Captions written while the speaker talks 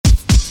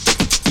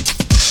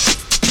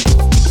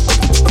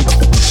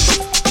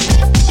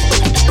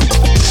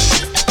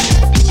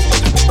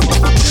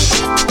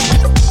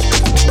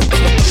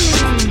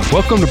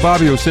Welcome to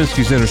Bobby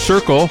Owsinski's Inner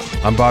Circle.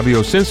 I'm Bobby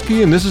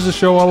Owsinski, and this is a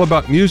show all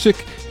about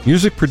music,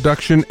 music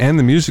production, and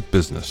the music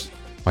business.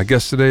 My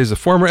guest today is the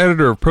former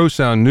editor of Pro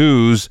Sound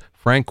News,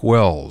 Frank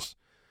Wells.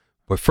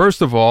 But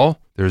first of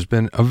all, there's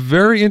been a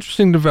very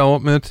interesting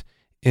development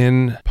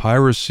in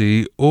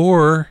piracy,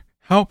 or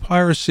how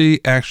piracy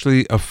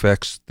actually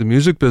affects the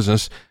music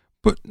business,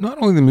 but not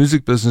only the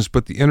music business,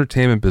 but the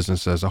entertainment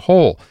business as a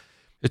whole.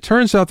 It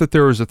turns out that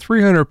there was a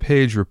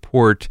 300-page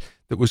report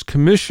that was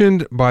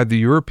commissioned by the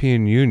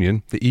European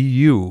Union, the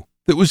EU,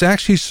 that was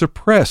actually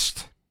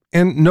suppressed.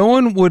 And no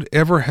one would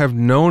ever have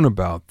known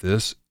about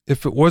this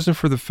if it wasn't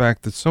for the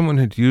fact that someone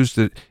had used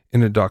it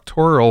in a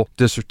doctoral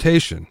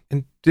dissertation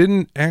and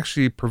didn't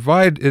actually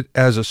provide it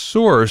as a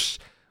source,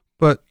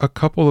 but a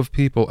couple of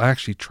people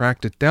actually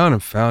tracked it down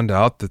and found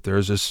out that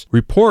there's this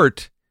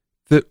report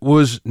that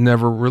was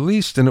never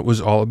released, and it was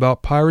all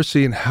about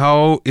piracy and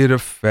how it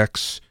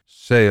affects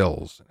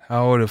sales,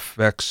 how it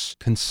affects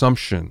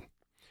consumption,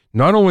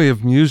 not only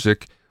of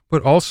music,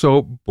 but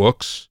also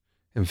books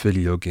and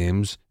video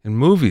games and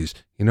movies.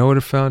 You know what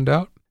it found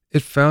out?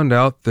 It found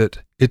out that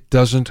it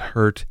doesn't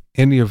hurt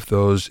any of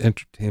those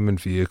entertainment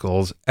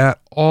vehicles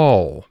at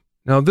all.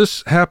 Now,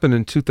 this happened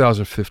in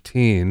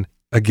 2015.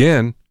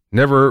 Again,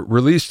 never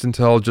released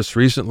until just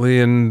recently,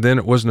 and then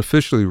it wasn't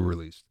officially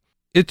released.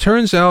 It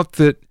turns out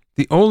that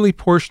the only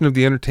portion of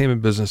the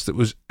entertainment business that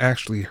was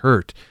actually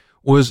hurt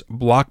was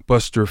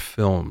blockbuster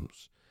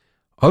films.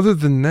 Other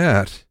than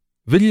that,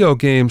 video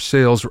game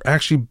sales were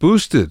actually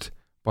boosted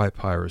by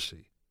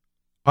piracy.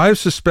 I've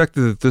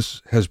suspected that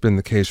this has been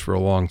the case for a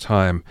long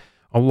time.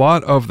 A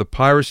lot of the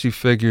piracy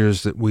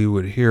figures that we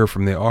would hear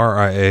from the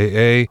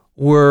RIAA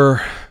were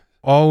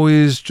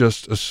always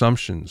just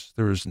assumptions.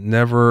 There was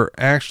never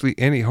actually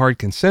any hard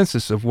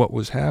consensus of what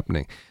was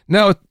happening.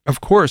 Now,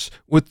 of course,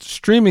 with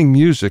streaming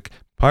music,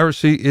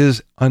 piracy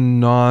is a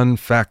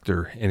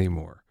non-factor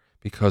anymore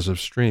because of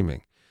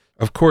streaming.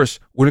 Of course,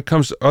 when it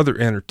comes to other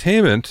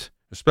entertainment,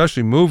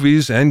 especially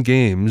movies and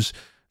games,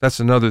 that's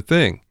another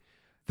thing.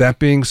 That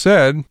being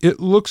said, it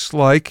looks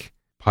like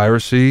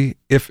piracy,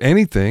 if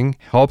anything,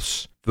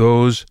 helps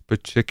those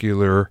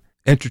particular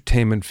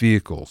entertainment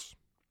vehicles.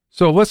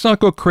 So let's not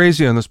go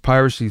crazy on this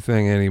piracy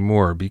thing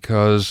anymore,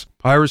 because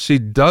piracy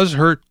does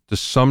hurt to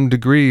some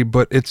degree,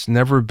 but it's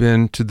never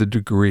been to the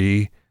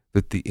degree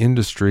that the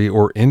industry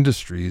or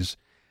industries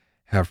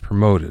have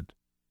promoted.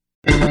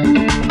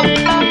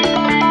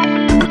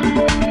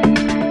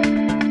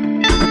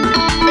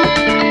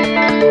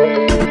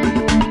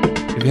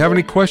 If you have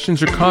any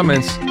questions or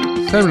comments,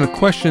 send them to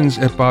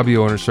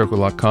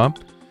questions@BobbyOInnerCircle.com.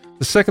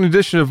 The second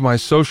edition of my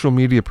social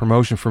media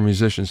promotion for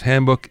musicians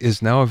handbook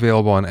is now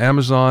available on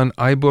Amazon,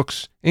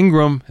 iBooks,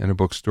 Ingram, and a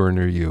bookstore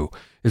near you.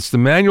 It's the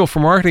manual for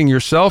marketing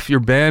yourself,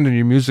 your band, and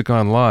your music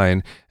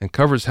online, and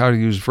covers how to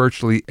use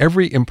virtually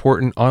every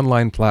important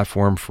online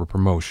platform for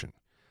promotion.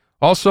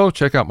 Also,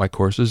 check out my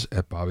courses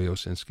at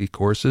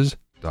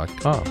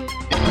BobbyOwsinskiCourses.com.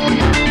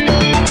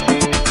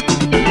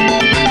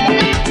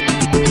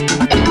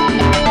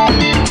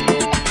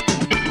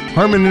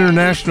 Harman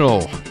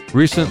International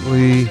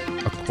recently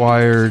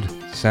acquired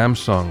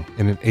Samsung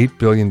in an $8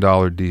 billion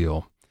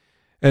deal.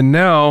 And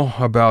now,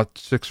 about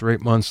 6 or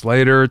 8 months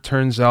later, it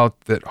turns out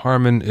that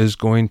Harman is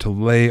going to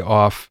lay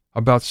off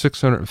about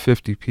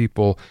 650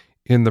 people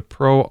in the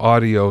pro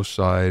audio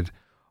side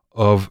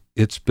of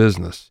its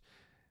business.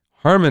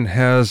 Harman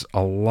has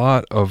a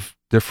lot of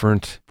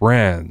different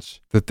brands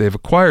that they've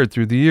acquired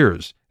through the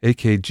years.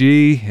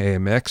 AKG,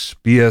 AMX,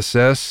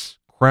 BSS,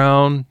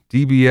 Crown,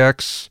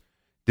 DBX,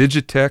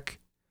 Digitech,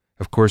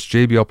 of course,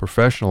 JBL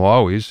Professional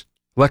always,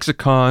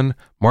 Lexicon,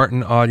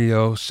 Martin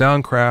Audio,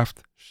 Soundcraft,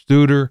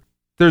 Studer.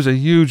 There's a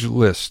huge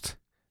list,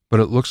 but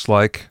it looks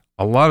like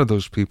a lot of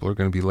those people are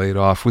going to be laid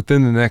off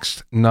within the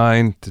next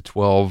 9 to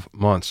 12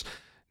 months.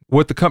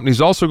 What the company's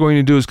also going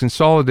to do is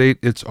consolidate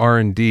its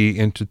R&D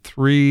into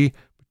 3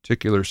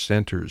 particular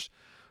centers.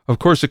 Of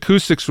course,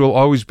 acoustics will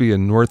always be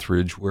in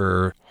Northridge,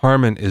 where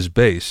Harman is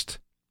based,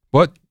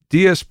 but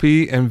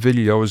DSP and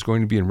video is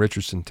going to be in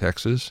Richardson,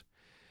 Texas.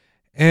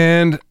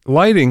 And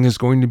lighting is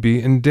going to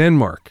be in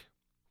Denmark.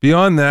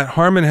 Beyond that,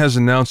 Harman has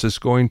announced it's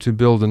going to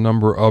build a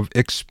number of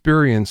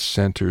experience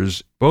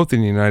centers, both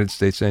in the United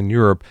States and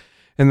Europe,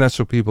 and that's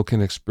so people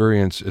can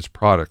experience its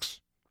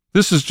products.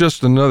 This is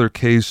just another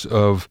case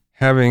of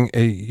having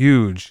a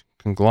huge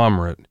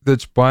conglomerate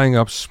that's buying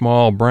up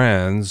small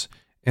brands,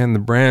 and the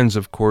brands,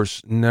 of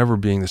course, never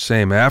being the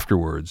same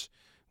afterwards.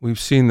 We've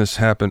seen this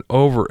happen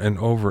over and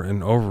over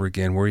and over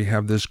again, where you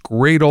have this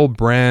great old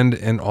brand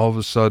and all of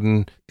a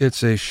sudden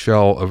it's a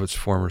shell of its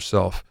former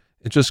self.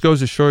 It just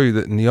goes to show you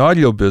that in the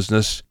audio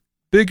business,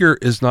 bigger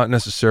is not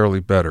necessarily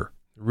better.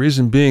 The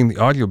reason being, the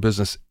audio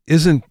business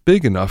isn't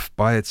big enough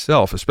by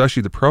itself,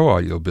 especially the pro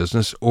audio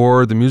business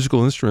or the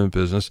musical instrument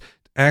business, to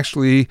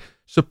actually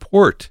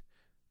support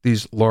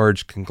these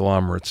large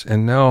conglomerates.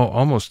 And now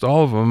almost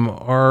all of them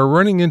are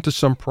running into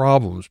some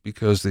problems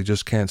because they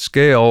just can't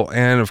scale.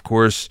 And of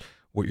course,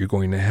 what you're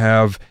going to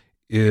have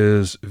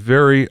is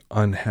very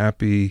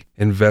unhappy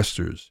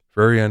investors,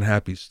 very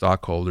unhappy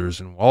stockholders,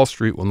 and Wall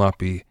Street will not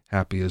be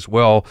happy as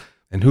well.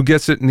 And who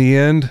gets it in the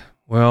end?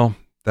 Well,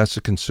 that's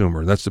the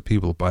consumer. That's the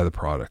people that buy the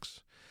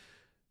products.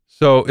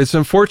 So it's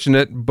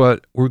unfortunate,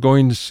 but we're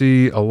going to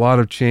see a lot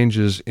of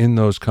changes in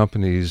those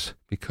companies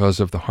because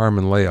of the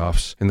Harman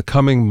layoffs in the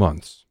coming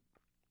months.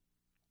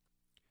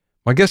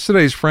 My guest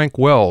today is Frank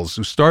Wells,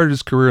 who started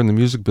his career in the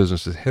music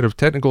business as head of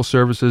technical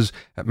services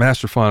at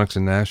Masterphonics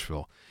in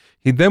Nashville.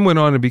 He then went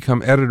on to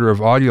become editor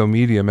of Audio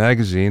Media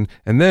magazine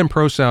and then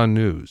ProSound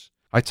News.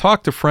 I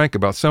talked to Frank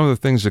about some of the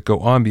things that go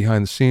on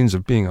behind the scenes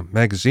of being a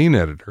magazine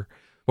editor,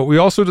 but we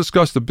also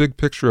discussed the big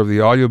picture of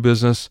the audio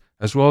business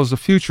as well as the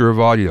future of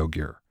audio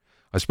gear.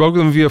 I spoke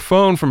with him via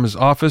phone from his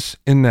office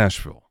in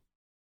Nashville.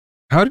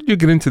 How did you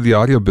get into the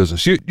audio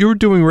business? You were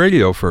doing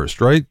radio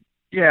first, right?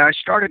 Yeah, I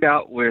started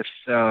out with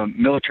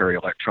military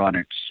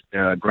electronics,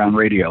 ground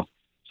radio.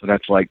 So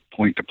that's like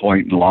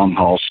point-to-point and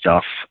long-haul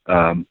stuff.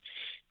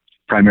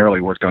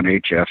 Primarily worked on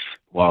HF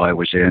while I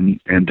was in,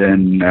 and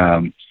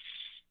then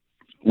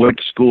went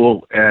to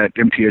school at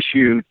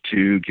MTSU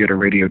to get a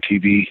radio,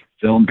 TV,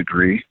 film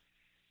degree,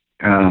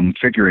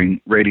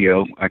 figuring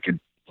radio, I could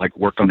like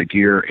work on the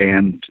gear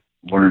and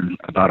learn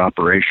about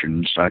operation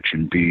and such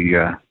and be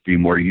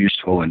more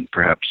useful and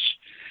perhaps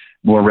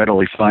more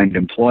readily find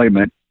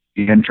employment.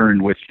 He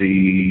interned with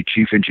the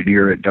chief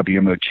engineer at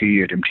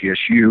WMOT at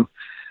MTSU,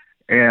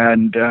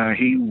 and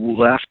he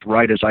left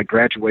right as I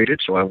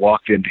graduated, so I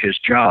walked into his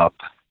job,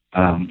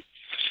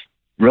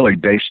 really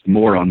based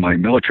more on my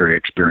military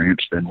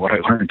experience than what I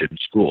learned in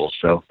school.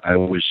 So I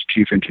was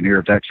chief engineer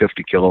of that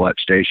 50-kilowatt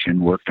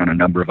station, worked on a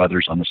number of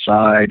others on the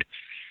side.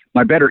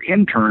 My better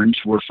interns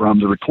were from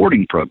the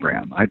recording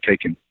program. I'd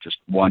taken just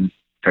one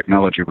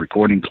technology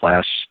recording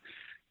class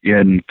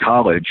in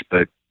college,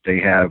 but they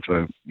have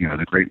the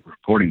great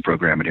recording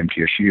program at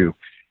MTSU,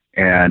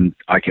 and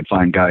I could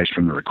find guys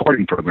from the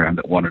recording program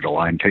that wanted to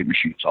line tape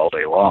machines all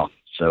day long.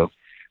 So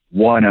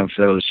one of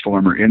those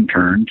former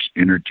interns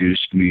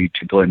introduced me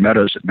to Glenn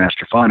Meadows at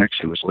Masterphonics,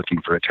 who was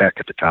looking for a tech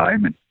at the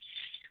time, and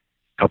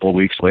a couple of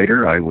weeks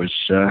later, I was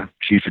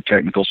chief of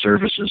technical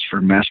services for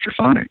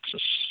Masterphonics,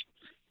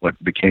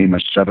 what became a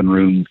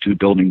 7-room,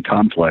 2-building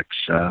complex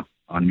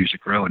on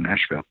Music Row in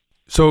Nashville.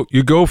 So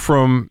you go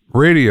from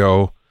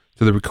radio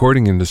to the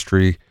recording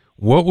industry.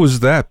 What was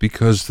that?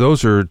 Because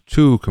those are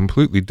two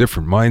completely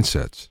different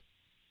mindsets.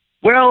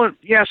 Well,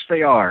 yes,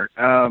 they are.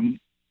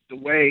 The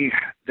way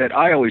that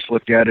I always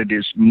looked at it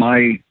is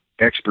my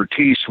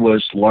expertise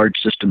was large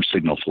system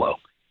signal flow.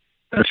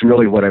 That's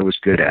really what I was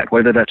good at.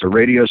 Whether that's a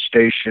radio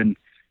station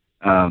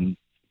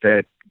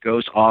that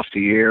goes off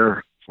the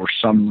air for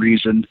some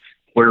reason,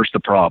 where's the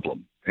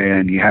problem?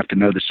 And you have to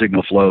know the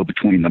signal flow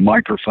between the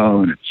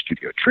microphone and the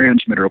studio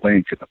transmitter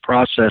link and the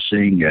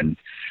processing and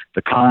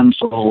the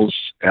consoles,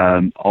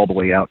 all the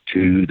way out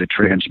to the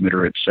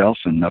transmitter itself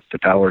and up the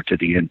tower to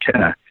the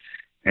antenna.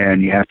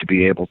 And you have to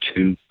be able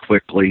to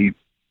quickly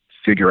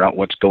figure out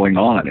what's going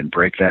on and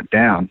break that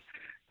down.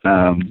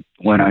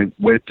 When I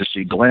went to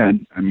see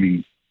Glenn,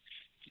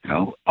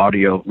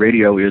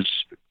 radio is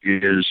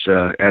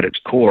at its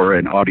core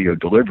an audio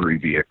delivery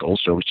vehicle.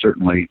 So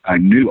certainly I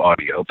knew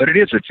audio, but it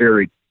is a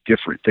very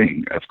different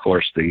thing. Of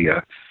course,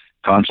 the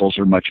consoles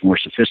are much more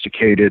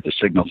sophisticated. The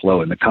signal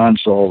flow in the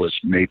console is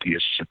maybe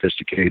as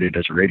sophisticated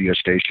as a radio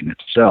station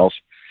itself,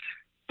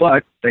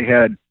 but they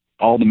had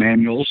all the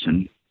manuals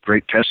and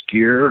great test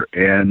gear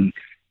and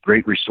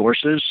great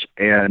resources,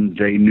 and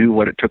they knew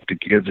what it took to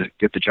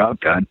get the job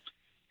done.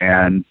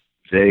 And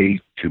they,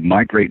 to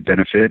my great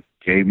benefit,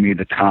 gave me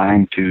the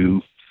time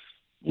to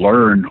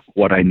learn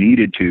what I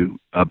needed to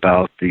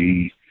about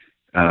the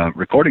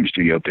recording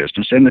studio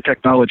business. And the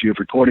technology of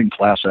recording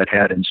class I'd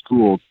had in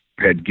school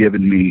had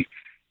given me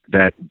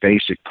that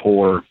basic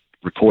core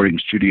recording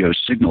studio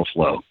signal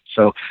flow.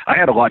 So I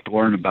had a lot to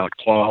learn about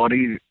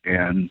quality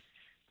and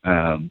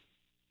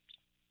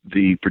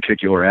the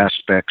particular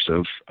aspects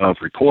of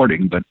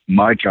recording, but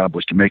my job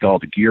was to make all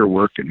the gear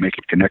work and make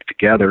it connect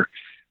together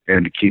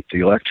and to keep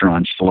the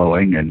electrons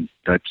flowing. And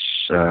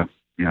that's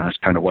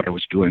kind of what I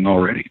was doing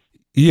already.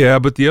 Yeah,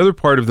 but the other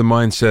part of the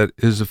mindset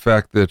is the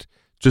fact that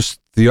just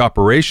the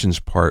operations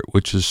part,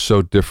 which is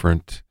so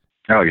different.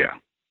 Oh, yeah.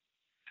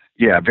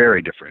 Yeah,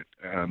 very different.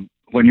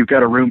 When you've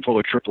got a room full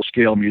of triple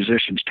scale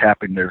musicians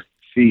tapping their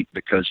feet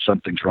because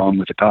something's wrong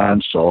with the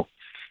console,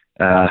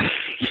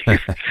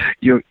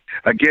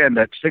 again,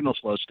 that signal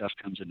flow stuff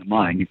comes into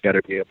mind. You've got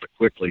to be able to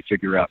quickly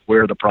figure out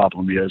where the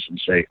problem is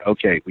and say,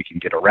 okay, we can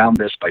get around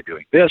this by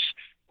doing this,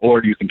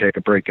 or you can take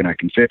a break and I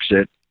can fix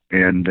it.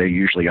 And they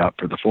usually opt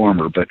for the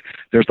former. But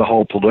there's the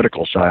whole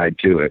political side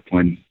to it.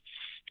 When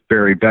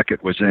Barry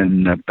Beckett was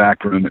in the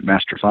back room at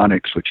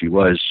Masterphonics, which he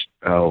was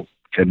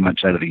 10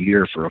 months out of the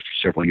year for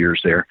several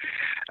years there,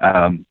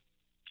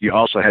 you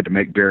also had to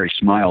make Barry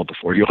smile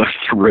before you left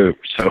the room.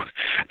 So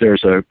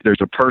there's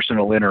a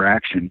personal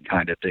interaction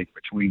kind of thing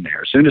between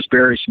there. As soon as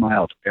Barry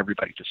smiled,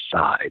 everybody just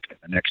sighed, and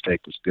the next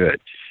take was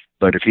good.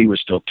 But if he was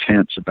still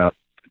tense about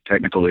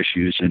technical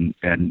issues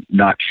and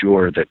not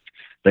sure that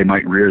they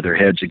might rear their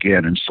heads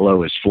again and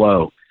slow his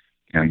flow,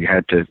 you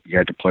had to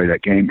play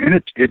that game. And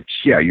it's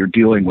you're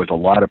dealing with a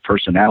lot of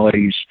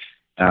personalities.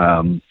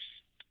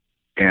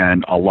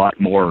 and a lot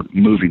more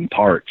moving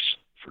parts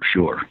for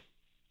sure.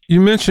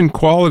 You mentioned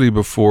quality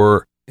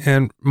before,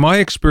 and my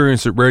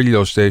experience at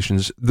radio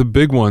stations, the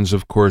big ones,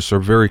 of course, are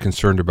very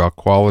concerned about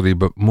quality,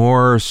 but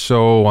more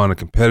so on a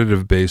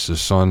competitive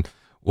basis on,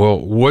 well,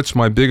 what's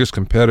my biggest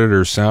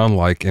competitor sound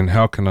like, and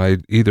how can I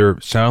either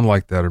sound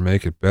like that or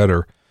make it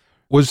better?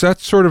 Was that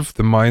sort of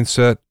the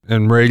mindset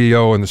in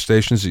radio and the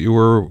stations that you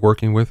were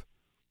working with?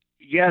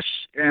 Yes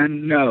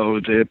and no.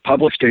 The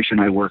public station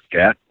I worked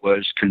at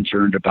was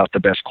concerned about the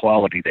best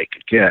quality they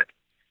could get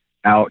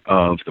out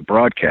of the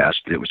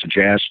broadcast. It was a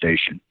jazz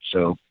station,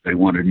 so they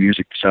wanted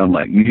music to sound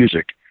like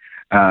music.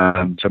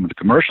 Some of the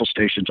commercial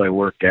stations I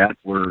worked at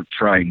were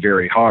trying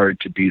very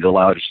hard to be the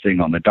loudest thing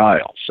on the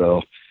dial.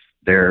 So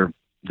they're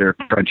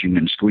crunching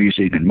and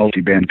squeezing and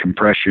multiband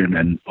compression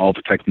and all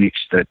the techniques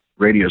that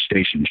radio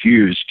stations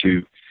use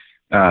to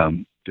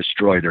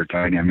destroy their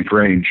dynamic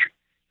range.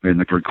 And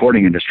the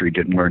recording industry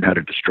didn't learn how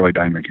to destroy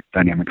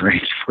dynamic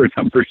range for a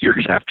number of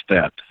years after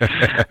that.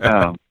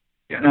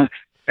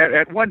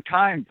 At one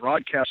time,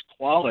 broadcast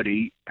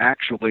quality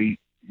actually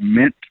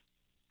meant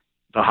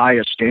the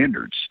highest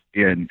standards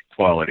in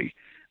quality,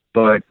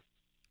 but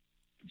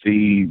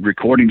the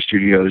recording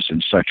studios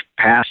and such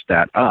passed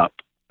that up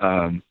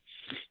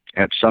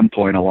at some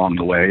point along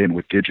the way, and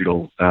with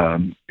digital,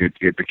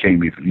 it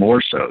became even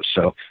more so.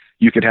 So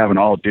you could have an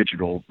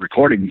all-digital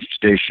recording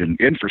station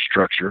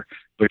infrastructure,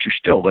 but you're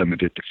still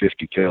limited to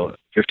 50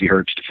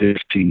 hertz to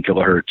 15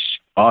 kilohertz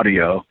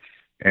audio,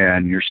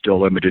 and you're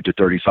still limited to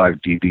 35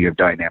 dB of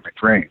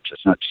dynamic range.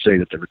 That's not to say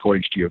that the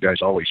recording studio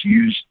guys always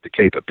use the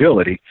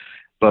capability,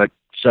 but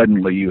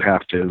suddenly you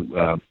have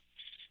to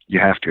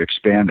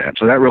expand that.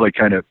 So that really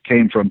kind of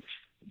came from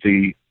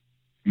the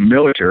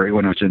military.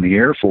 When I was in the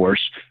Air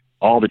Force,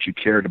 all that you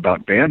cared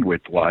about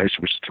bandwidth-wise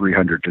was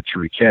 300 to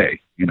 3K.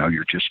 You know,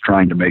 you're just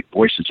trying to make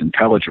voices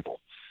intelligible.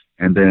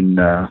 And then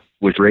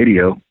with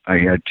radio, I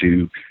had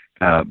to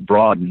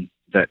broaden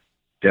that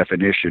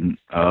definition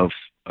of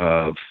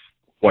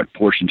what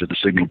portions of the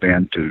signal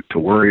band to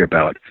worry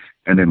about.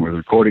 And then with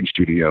recording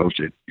studios,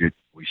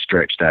 we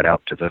stretched that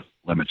out to the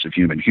limits of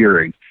human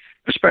hearing,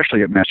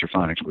 especially at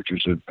Masterphonics, which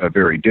was a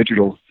very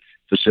digital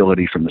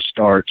facility from the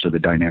start. So the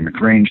dynamic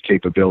range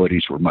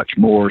capabilities were much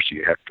more. So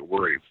you have to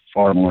worry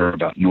far more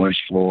about noise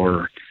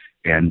floor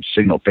and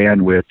signal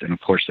bandwidth. And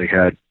of course, they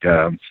had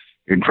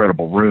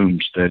incredible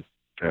rooms that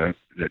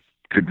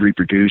could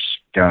reproduce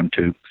down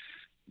to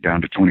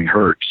 20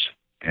 hertz.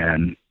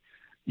 And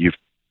you've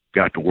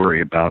got to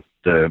worry about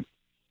the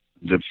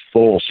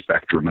full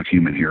spectrum of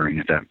human hearing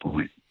at that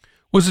point.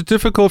 Was it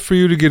difficult for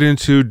you to get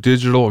into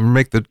digital and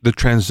make the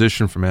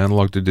transition from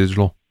analog to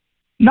digital?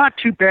 Not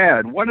too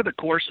bad. One of the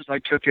courses I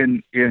took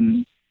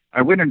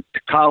I went into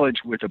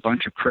college with a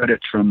bunch of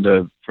credits from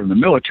the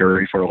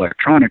military for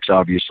electronics,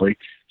 obviously.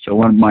 So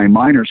one of my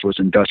minors was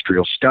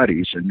industrial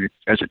studies, and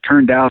as it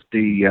turned out,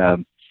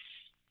 I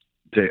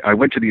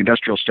went to the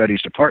industrial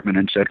studies department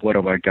and said, "What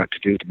have I got to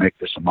do to make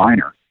this a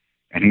minor?"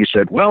 And he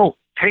said, "Well,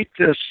 take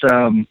this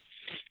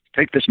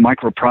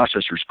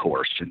microprocessors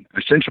course." And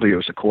essentially, it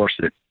was a course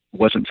that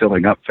wasn't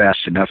filling up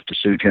fast enough to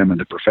suit him and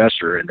the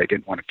professor, and they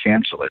didn't want to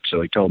cancel it.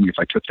 So he told me if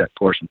I took that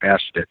course and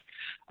passed it,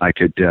 I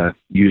could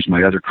use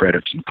my other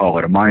credits and call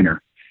it a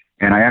minor.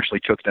 And I actually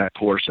took that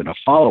course and a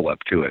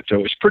follow-up to it. So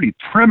it was pretty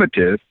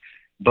primitive,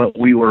 but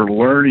we were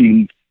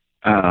learning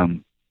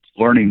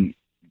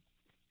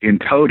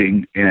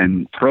encoding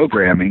and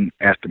programming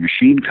at the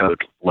machine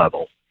code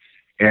level.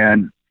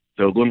 And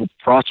the little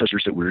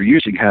processors that we were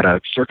using had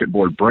a circuit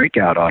board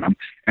breakout on them,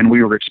 and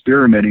we were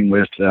experimenting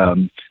with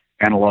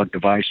analog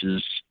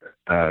devices,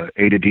 A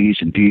to Ds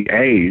and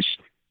DAs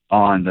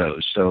on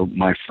those. So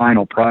my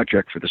final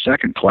project for the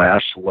second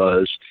class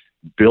was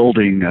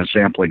building a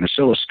sampling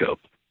oscilloscope,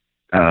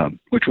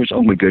 which was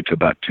only good to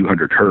about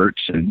 200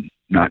 hertz and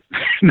not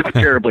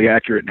terribly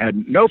accurate and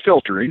had no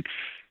filtering.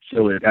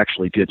 So it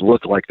actually did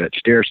look like that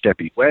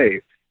stair-steppy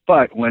wave.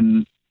 But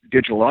when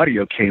digital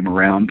audio came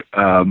around,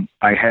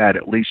 I had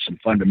at least some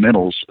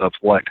fundamentals of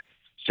what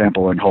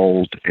sample and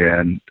hold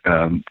and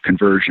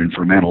conversion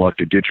from analog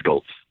to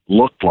digital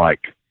looked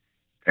like.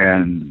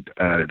 And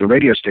the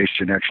radio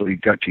station actually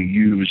got to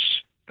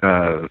use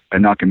a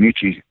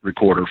Nakamichi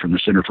recorder from the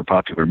Center for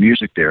Popular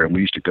Music there, and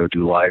we used to go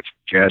do live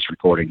jazz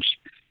recordings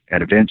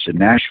at events in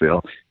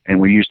Nashville, and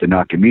we used the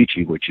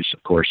Nakamichi, which is,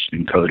 of course,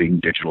 encoding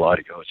digital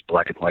audio. It's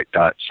black and white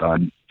dots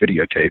on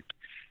videotape,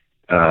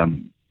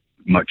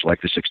 much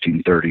like the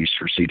 1630s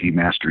for CD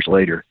masters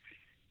later.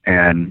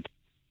 And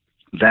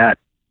that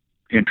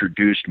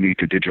introduced me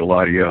to digital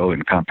audio,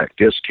 and compact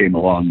disc came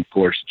along, of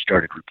course, and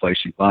started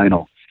replacing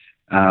vinyl.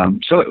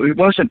 So it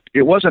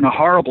wasn't a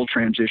horrible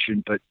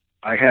transition, but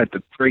I had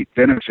the great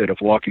benefit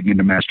of walking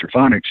into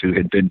Masterphonics, who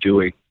had been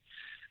doing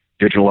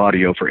digital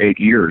audio for 8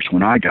 years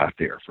when I got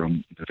there.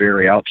 From the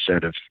very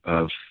outset of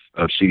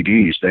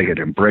CDs, they had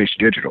embraced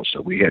digital.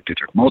 So we had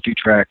digital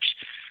multi-tracks,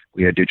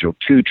 we had digital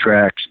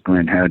 2-tracks.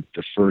 Glenn Meadows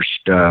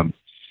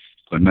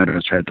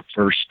had the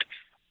first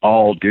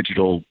all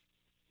digital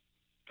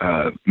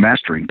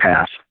mastering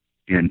path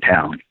in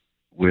town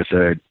with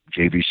a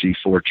JVC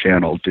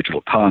 4-channel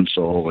digital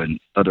console and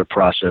other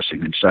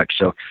processing and such.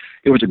 So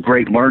it was a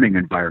great learning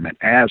environment.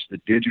 As the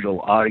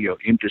digital audio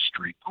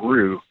industry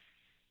grew,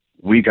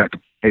 we got to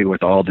play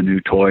with all the new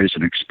toys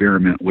and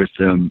experiment with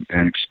them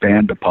and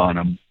expand upon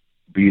them,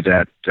 be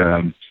that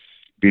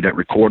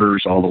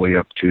recorders all the way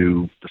up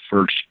to the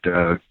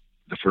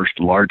first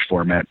large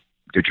format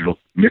digital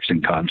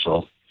mixing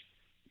console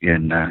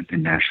in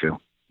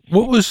Nashville.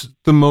 What was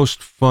the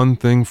most fun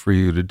thing for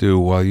you to do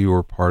while you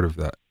were part of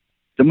that?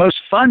 The most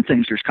fun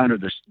things, there's kind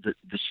of the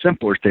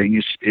simpler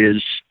thing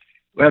is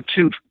well,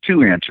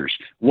 two answers.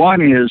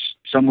 One is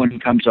someone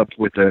comes up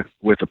with a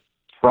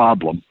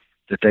problem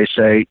that they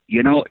say,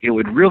 it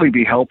would really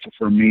be helpful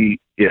for me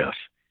if,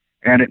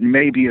 and it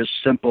may be as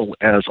simple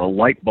as a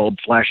light bulb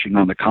flashing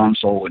on the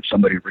console when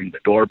somebody rang the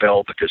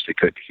doorbell because they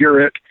couldn't hear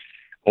it,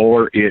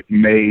 or it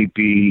may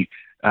be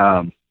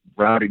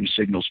routing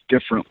signals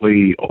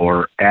differently,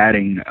 or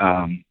adding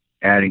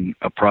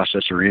a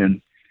processor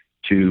in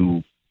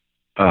to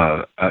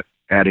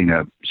adding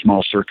a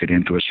small circuit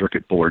into a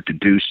circuit board to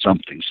do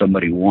something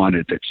somebody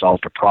wanted that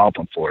solved a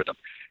problem for them.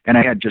 And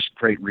I had just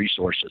great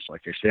resources,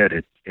 like I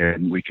said,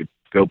 and we could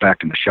go back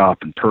in the shop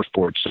and perf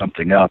board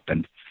something up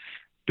and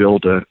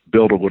build a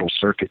little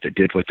circuit that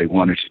did what they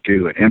wanted to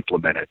do and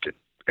implement it.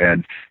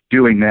 And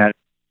doing that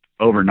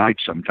overnight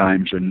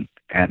sometimes, and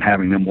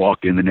having them walk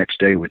in the next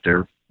day with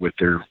their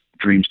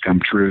dreams come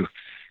true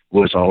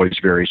was always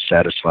very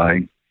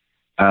satisfying.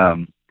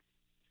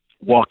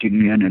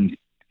 Walking in and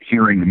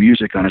hearing the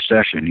music on a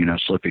session,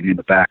 slipping in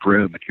the back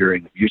room and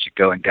hearing the music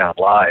going down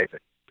live,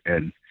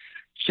 and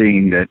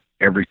seeing that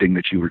everything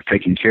that you were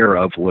taking care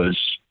of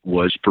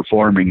was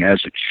performing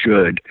as it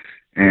should,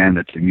 and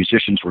that the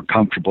musicians were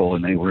comfortable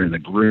and they were in the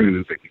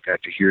groove, and you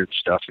got to hear the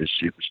stuff as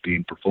it was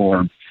being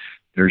performed.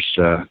 There's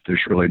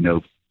really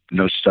no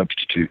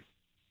substitute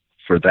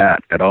for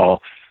that at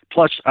all.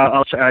 Plus,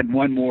 I'll add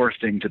one more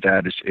thing to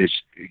that is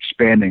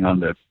expanding on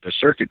the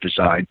circuit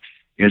design.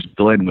 Is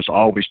Glenn was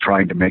always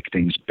trying to make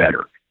things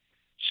better.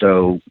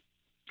 So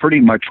pretty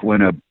much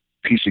when a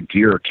piece of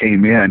gear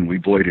came in, we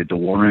voided the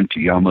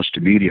warranty almost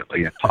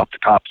immediately and popped the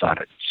tops on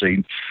it.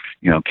 Saying,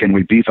 can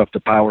we beef up the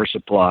power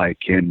supply?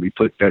 Can we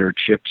put better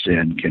chips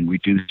in? Can we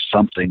do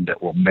something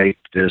that will make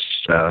this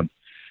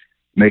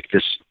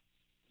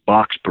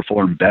box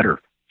perform better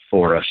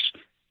for us?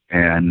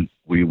 And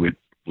we would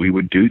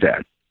do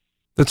that.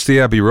 That's the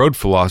Abbey Road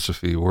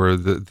philosophy, where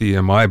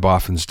the MI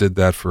Boffins did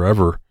that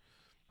forever.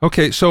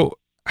 Okay, so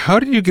how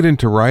did you get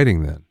into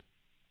writing then?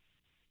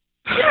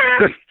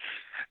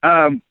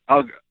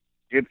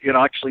 It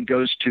actually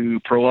goes to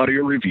Pro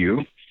Audio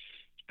Review.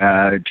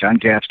 John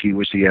Gatsky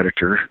was the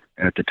editor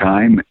at the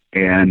time,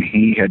 and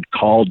he had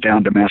called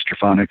down to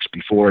Masterphonics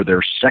before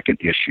their second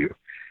issue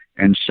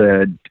and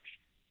said,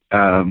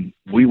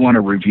 we want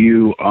a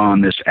review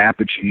on this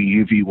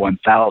Apogee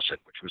UV1000,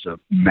 which was a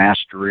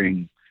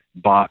mastering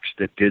box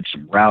that did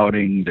some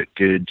routing, that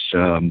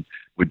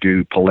would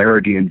do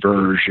polarity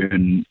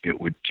inversion.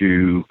 It would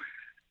do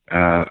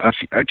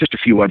just a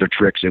few other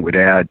tricks. It would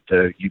add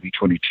the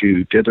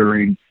UV22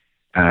 dithering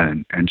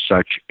and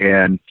such.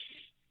 And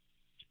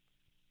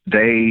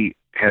they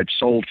had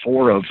sold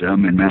 4 of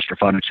them, and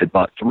Masterphonics had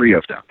bought 3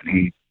 of them.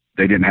 And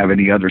they didn't have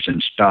any others in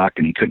stock,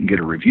 and he couldn't get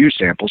a review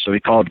sample. So he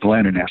called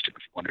Glenn and asked him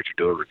if he wanted to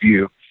do a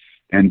review.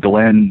 And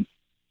Glenn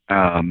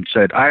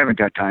said, I haven't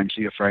got time.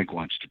 See if Frank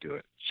wants to do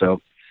it.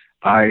 So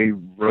I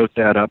wrote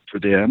that up for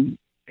them,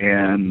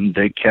 and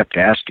they kept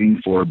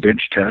asking for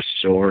bench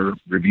tests or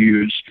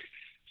reviews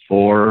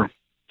for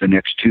the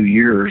next 2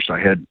 years. I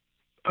had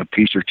a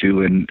piece or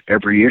two in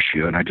every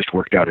issue, and I just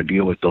worked out a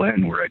deal with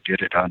Glenn where I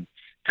did it on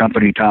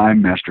company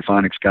time.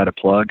 Masterphonics got a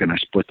plug, and I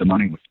split the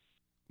money with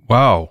them.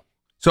 Wow.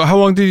 So how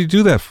long did you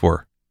do that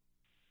for?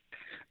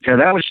 Yeah,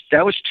 that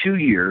was 2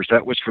 years.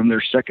 That was from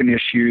their second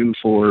issue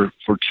for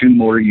 2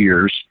 more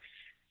years.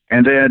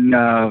 And then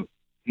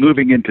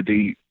moving into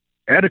the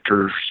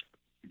editor's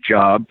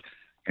job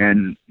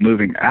and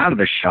moving out of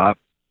the shop,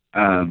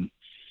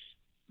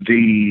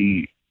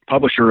 the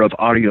publisher of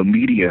Audio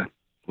Media,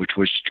 which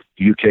was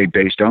UK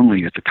based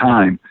only at the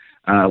time,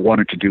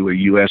 wanted to do a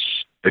US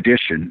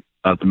edition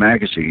of the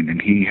magazine, and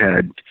he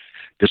had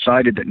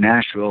decided that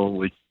Nashville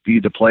would be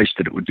the place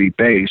that it would be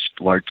based,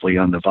 largely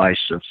on the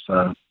advice of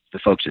the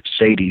folks at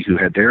Sadie, who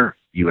had their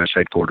US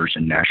headquarters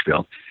in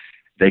Nashville.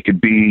 They could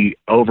be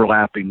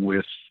overlapping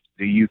with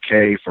the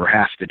UK for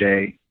half the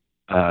day,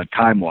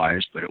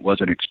 time-wise, but it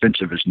wasn't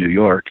expensive as New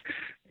York,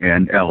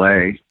 and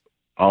LA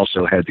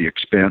also had the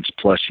expense,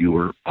 plus you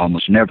were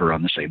almost never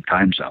on the same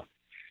time zone.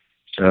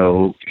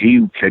 So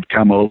he had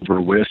come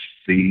over with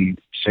the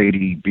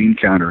Sadie bean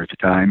counter at the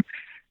time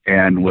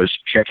and was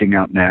checking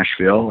out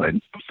Nashville,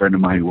 and a friend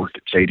of mine who worked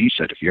at Sadie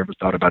said, have you ever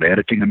thought about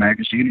editing a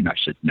magazine? And I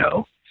said,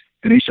 no.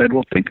 And he said,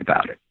 well, think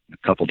about it. And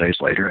a couple of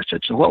days later, I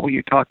said, so what were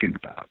you talking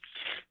about?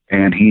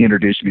 And he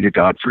introduced me to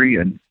Godfrey,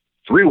 and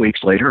 3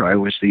 weeks later, I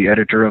was the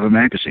editor of a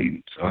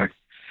magazine. So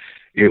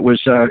it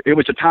was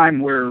a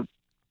time where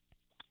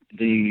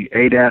the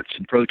ADATs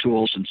and Pro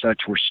Tools and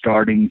such were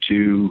starting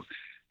to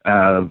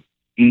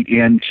eat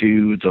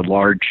into the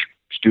large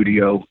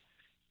studio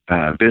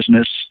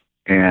business,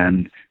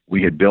 and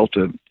we had built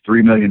a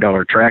 $3 million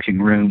tracking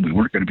room. We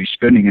weren't going to be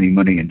spending any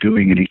money and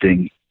doing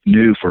anything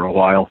new for a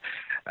while.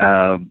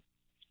 And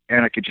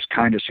I could just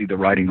kind of see the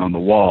writing on the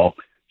wall.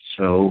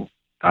 So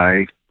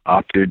I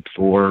opted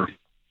for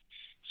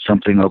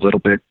something a little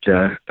bit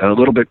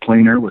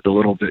cleaner with a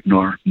little bit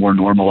more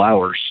normal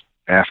hours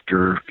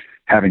after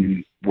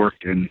having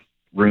worked in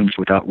rooms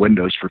without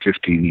windows for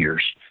 15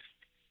 years.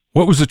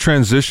 What was the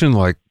transition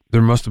like?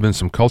 There must have been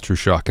some culture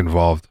shock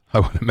involved, I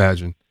would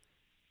imagine.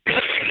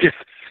 Yeah,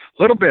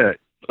 a little bit.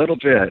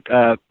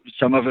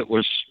 Some of it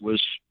was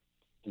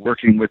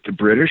working with the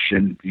British,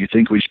 and you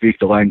think we speak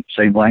the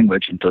same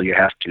language until you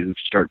have to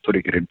start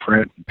putting it in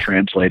print and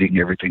translating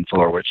everything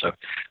forward. So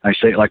I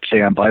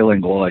say I'm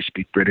bilingual. I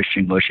speak British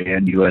English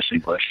and U.S.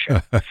 English.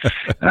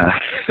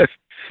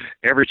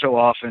 Every so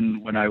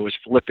often, when I was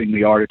flipping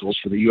the articles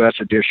for the U.S.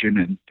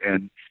 edition,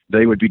 and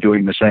they would be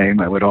doing the same,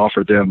 I would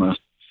offer them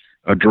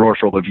a drawer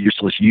full of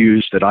useless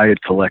U's that I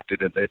had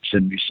collected, and they'd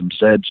send me some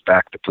Z's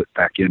back to put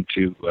back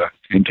into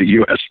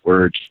U.S.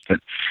 words. But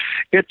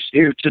it's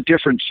a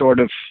different sort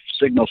of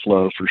signal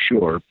flow for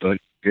sure, but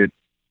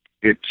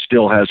it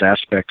still has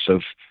aspects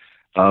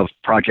of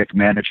project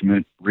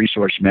management,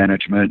 resource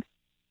management,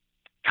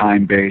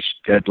 time-based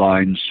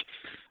deadlines,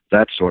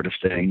 that sort of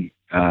thing.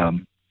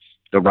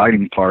 The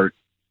writing part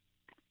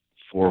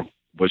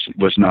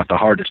was not the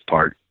hardest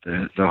part.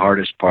 The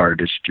hardest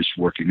part is just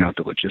working out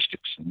the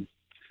logistics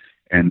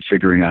and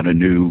figuring out a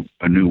new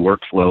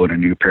workflow and a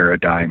new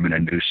paradigm and a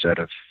new set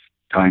of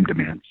time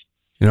demands.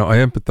 I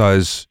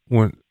empathize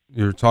when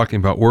you're talking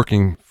about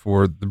working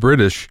for the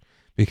British,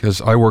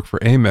 because I worked for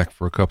AMEC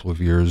for a couple of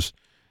years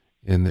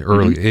in the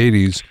early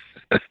 80s,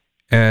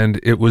 and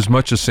it was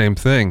much the same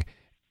thing.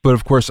 But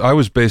of course, I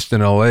was based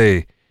in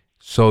LA,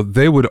 so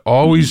they would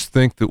always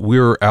think that we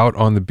were out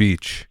on the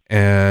beach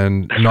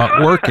and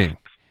not working.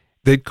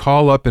 They'd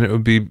call up and it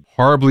would be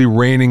horribly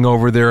raining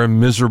over there and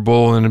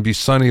miserable, and it'd be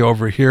sunny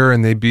over here,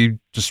 and they'd be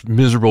just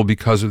miserable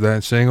because of that,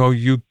 and saying, "Oh,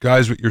 you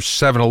guys with your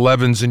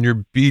 7-Elevens and your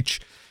beach."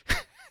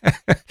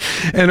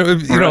 And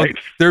it would,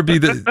 there'd be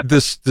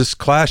this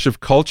clash of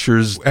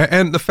cultures.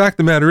 And the fact of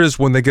the matter is,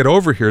 when they get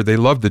over here, they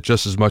loved it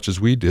just as much as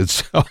we did.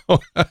 So,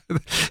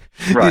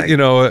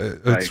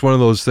 it's one of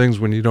those things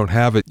when you don't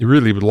have it, you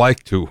really would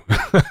like to.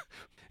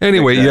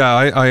 Anyway,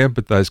 exactly. I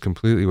empathize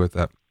completely with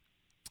that.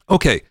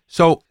 Okay,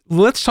 so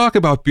let's talk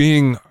about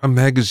being a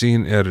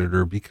magazine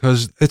editor,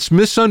 because it's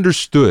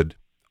misunderstood,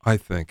 I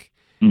think,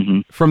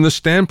 from the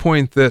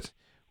standpoint that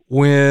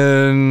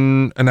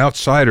when an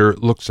outsider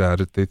looks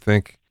at it, they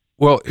think,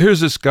 well, here's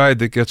this guy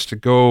that gets to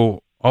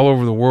go all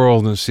over the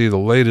world and see the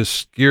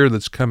latest gear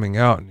that's coming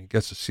out, and he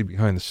gets to see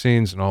behind the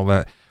scenes and all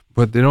that,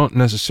 but they don't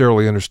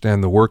necessarily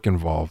understand the work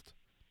involved.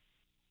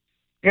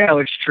 Yeah,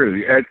 it's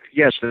true.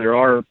 Yes, there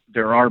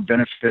are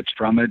benefits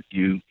from it.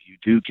 You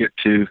do get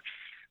to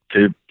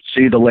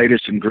see the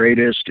latest and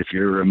greatest. If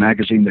you're a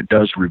magazine that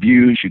does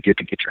reviews, you get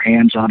to get your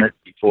hands on it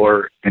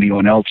before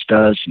anyone else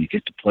does, and you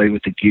get to play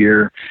with the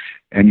gear,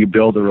 and you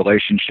build the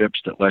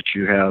relationships that let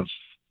you have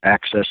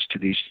access to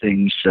these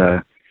things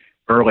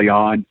early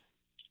on.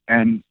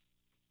 And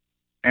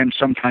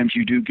sometimes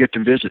you do get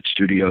to visit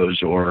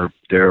studios, or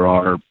there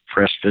are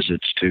press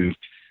visits to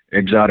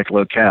exotic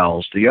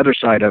locales. The other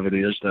side of it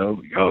is,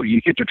 though,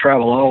 you get to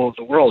travel all over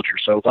the world. You're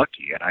so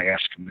lucky. And I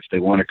ask them if they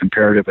want a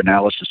comparative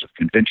analysis of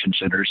convention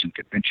centers and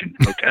convention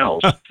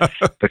hotels,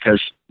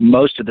 because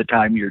most of the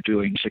time you're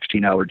doing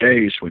 16-hour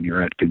days when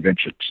you're at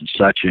conventions and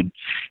such. And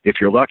if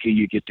you're lucky,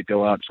 you get to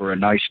go out for a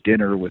nice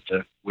dinner with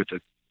a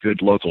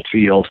good local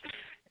field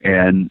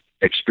and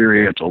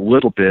experience a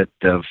little bit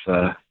of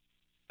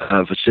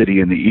a city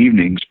in the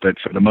evenings. But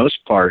for the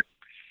most part,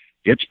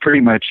 it's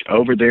pretty much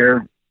over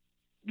there,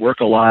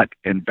 work a lot,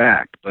 and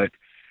back. But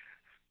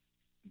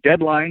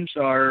deadlines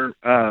are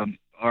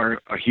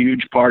a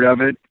huge part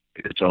of it.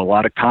 It's a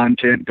lot of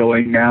content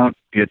going out.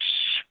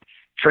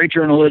 Trade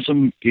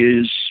journalism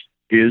is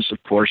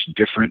of course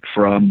different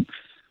from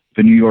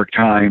the New York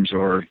Times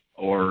or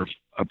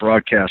a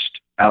broadcast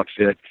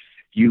outfit.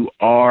 You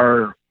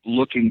are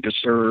looking to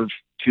serve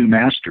two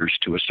masters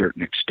to a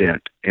certain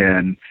extent,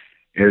 and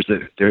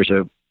there's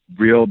a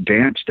real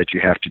dance that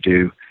you have to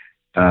do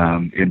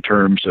in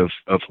terms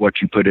of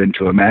what you put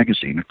into a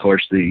magazine. Of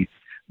course, the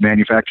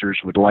manufacturers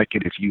would like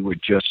it if you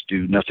would just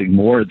do nothing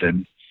more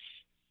than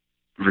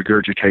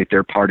regurgitate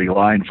their party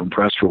line from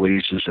press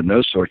releases and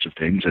those sorts of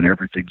things, and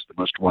everything's the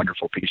most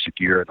wonderful piece of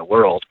gear in the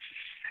world.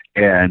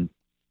 And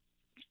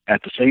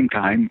at the same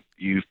time,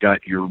 you've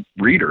got your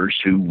readers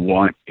who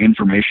want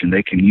information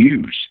they can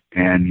use,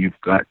 and you've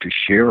got to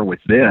share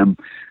with them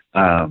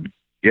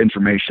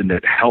information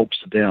that helps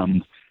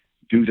them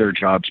do their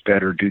jobs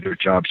better, do their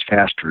jobs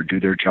faster, do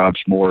their jobs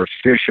more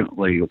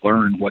efficiently,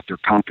 learn what their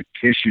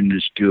competition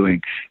is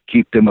doing,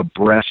 keep them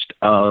abreast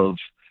of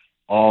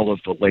all of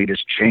the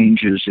latest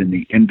changes in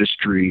the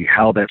industry,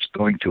 how that's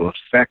going to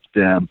affect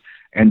them,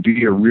 and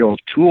be a real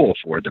tool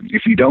for them.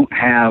 If you don't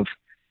have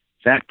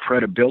that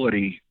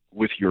credibility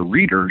with your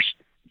readers,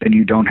 then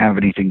you don't have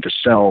anything to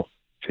sell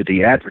to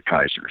the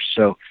advertisers.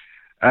 So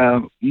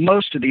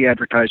Most of the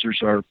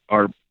advertisers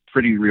are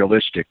pretty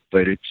realistic,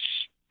 but it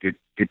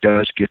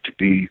does get to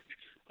be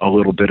a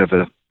little bit of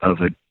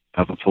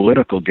a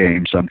political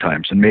game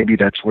sometimes, and maybe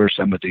that's where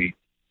some of the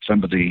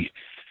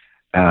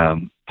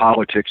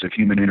politics of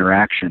human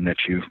interaction that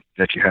you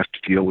have to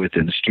deal with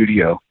in the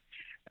studio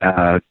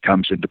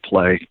comes into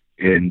play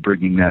in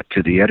bringing that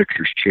to the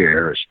editor's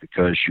chair, is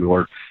because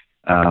you're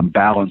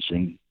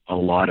balancing a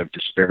lot of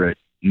disparate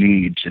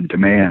needs and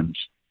demands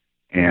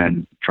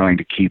and trying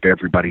to keep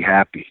everybody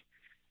happy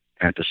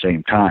at the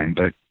same time.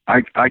 But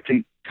I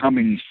think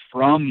coming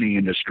from the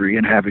industry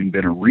and having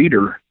been a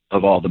reader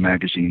of all the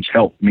magazines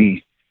helped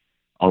me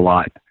a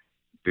lot,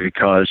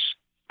 because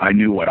I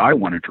knew what I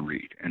wanted to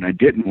read, and I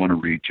didn't want to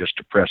read just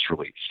a press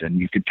release. And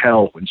you could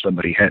tell when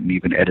somebody hadn't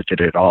even edited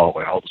it all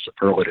the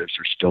superlatives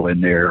are still in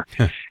there,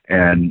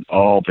 and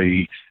all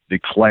the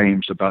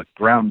claims about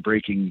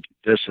groundbreaking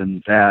this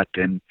and that,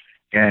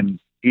 and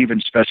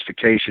even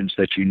specifications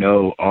that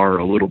are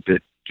a little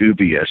bit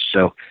dubious.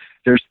 So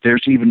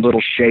there's even little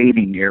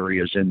shading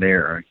areas in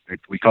there.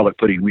 We call it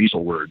putting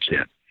weasel words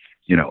in,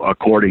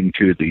 according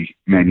to the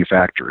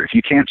manufacturer. If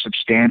you can't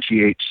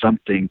substantiate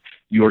something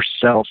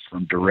yourself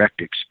from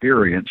direct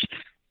experience,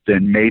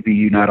 then maybe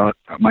you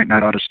might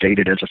not ought to state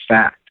it as a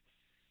fact.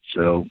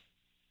 So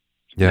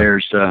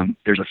there's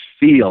a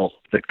feel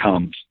that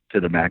comes to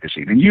the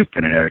magazine. And you've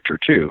been an editor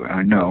too,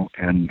 I know,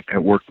 and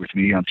worked with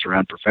me on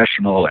Surround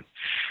Professional and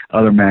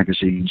other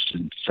magazines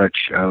and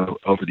such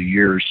over the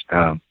years.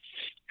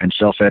 And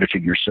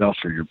self-editing yourself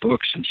for your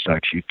books and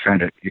such, you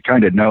kind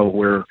of know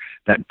where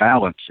that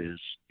balance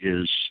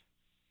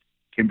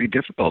can be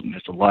difficult, and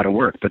it's a lot of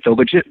work. But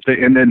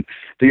and then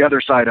the other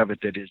side of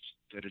it that is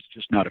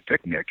just not a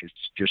picnic. It's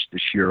just the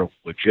sheer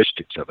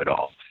logistics of it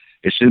all.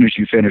 As soon as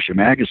you finish a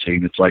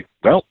magazine, it's like,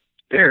 well,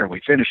 there,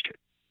 we finished it.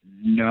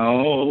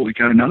 No, we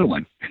got another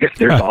one.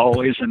 There's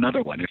always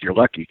another one if you're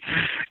lucky,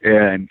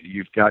 and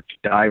you've got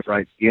to dive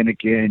right in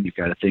again. You've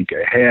got to think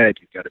ahead.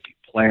 You've got to be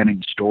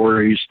planning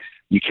stories.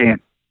 You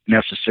can't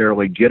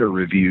necessarily get a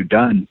review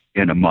done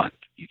in a month.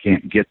 You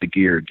can't get the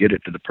gear, get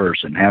it to the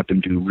person, have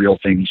them do real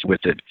things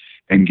with it,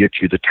 and get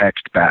you the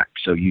text back.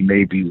 So you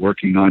may be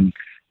working on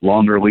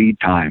longer lead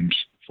times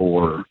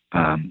for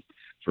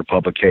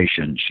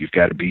publications. You've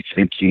got to be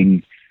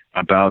thinking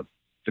about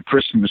the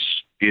Christmas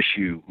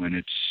issue when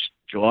it's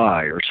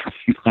July or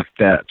something like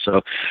that.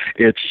 So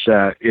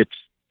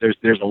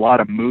there's a lot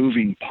of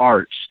moving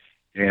parts,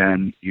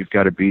 and you've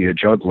got to be a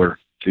juggler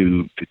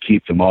to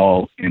keep them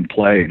all in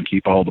play and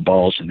keep all the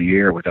balls in the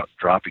air without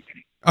dropping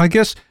any. I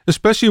guess,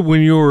 especially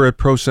when you were at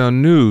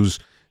ProSound News,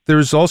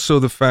 there's also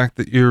the fact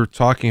that you're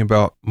talking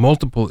about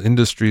multiple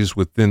industries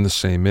within the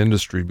same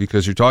industry,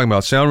 because you're talking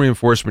about sound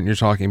reinforcement, you're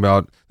talking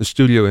about the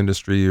studio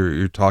industry,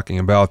 you're talking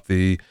about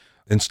the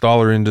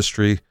installer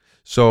industry.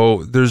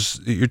 So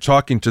you're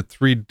talking to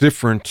three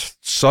different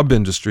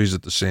sub-industries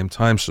at the same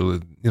time.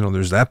 So,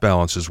 there's that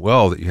balance as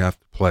well that you have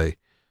to play.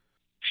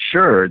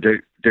 Sure.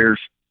 There's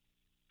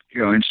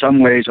in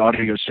some ways,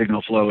 audio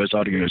signal flow is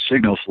audio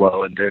signal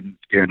flow, and then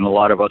in a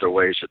lot of other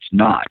ways, it's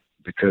not,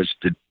 because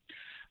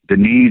the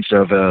needs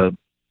of a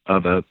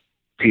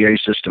PA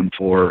system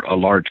for a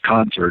large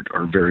concert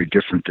are very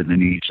different than the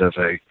needs of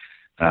a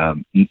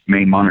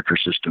main monitor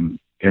system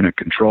in a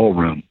control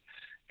room,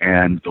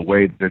 and the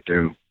way that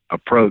they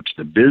approach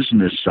the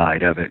business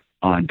side of it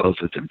on both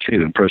of them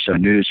too. And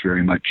ProSound News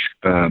very much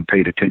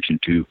paid attention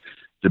to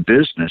the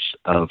business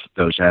of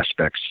those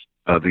aspects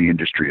of the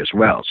industry as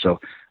well. So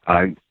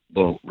I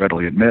will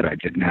readily admit I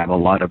didn't have a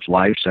lot of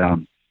live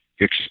sound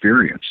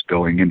experience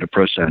going into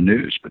ProSound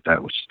News, but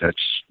that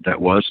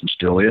was and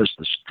still is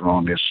the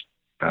strongest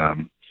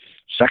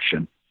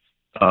section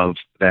of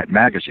that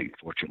magazine.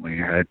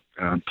 Fortunately, I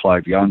had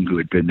Clive Young, who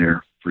had been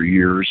there for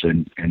years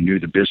and knew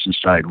the business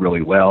side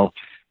really well.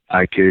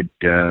 I could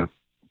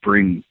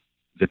bring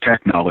the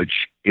tech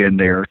knowledge in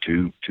there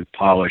to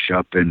polish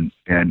up and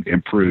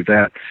improve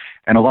that.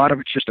 And a lot of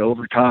it's just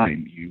over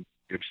time.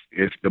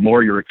 If the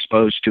more you're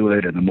exposed to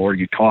it and the more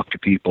you talk to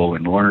people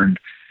and learn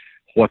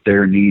what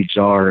their needs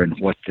are and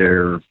what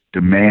their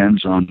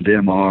demands on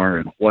them are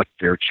and what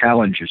their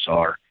challenges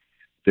are,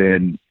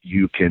 then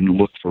you can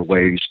look for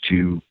ways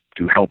to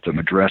help them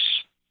address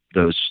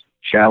those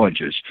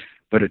challenges.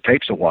 But it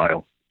takes a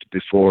while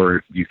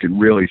before you can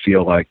really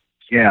feel like,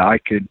 yeah, I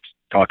could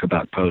talk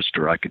about post,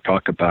 or I could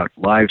talk about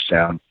live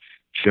sound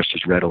just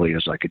as readily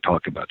as I could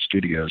talk about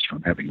studios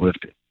from having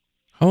lived it.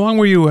 How long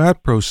were you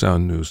at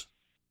ProSound News?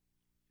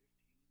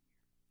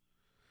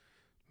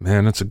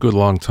 Man, that's a good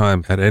long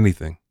time at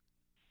anything.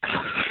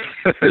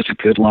 It's a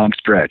good long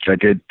stretch.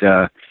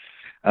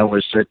 I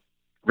was at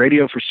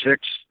radio for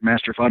 6,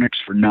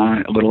 Masterphonics for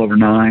 9, a little over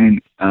 9,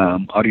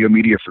 Audio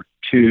Media for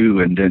 2,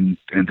 and then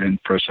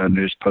ProSound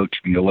News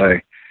poached me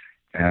away,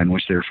 and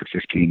was there for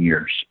 15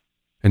 years.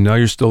 And now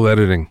you're still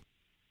editing.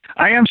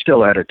 I am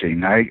still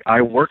editing.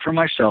 I work for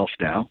myself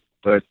now,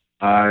 but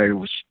it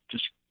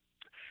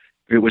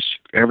was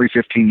every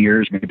 15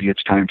 years, maybe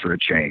it's time for a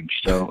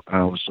change. So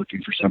I was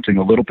looking for something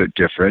a little bit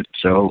different.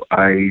 So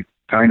I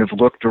kind of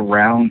looked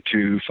around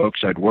to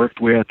folks I'd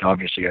worked with.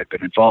 Obviously, I'd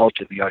been involved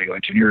in the Audio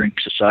Engineering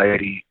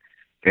Society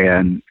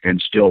and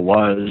still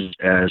was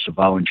as a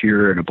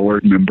volunteer and a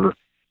board member.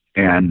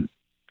 And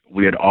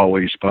we had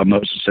always, Bob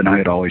Moses and I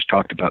had always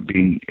talked about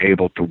being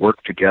able to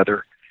work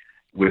together.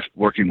 With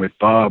working with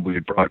Bob, we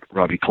had brought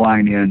Robbie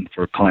Klein in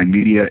for Klein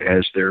Media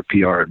as their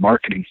PR and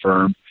marketing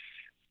firm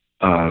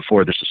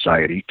for the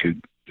society, to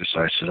the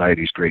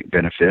society's great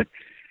benefit.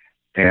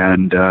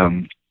 And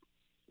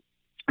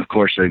of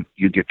course,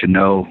 you get to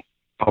know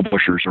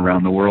publishers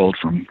around the world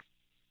from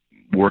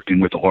working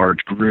with a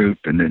large group,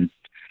 and then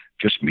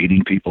just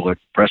meeting people at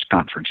press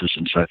conferences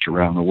and such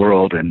around the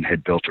world, and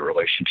had built a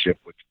relationship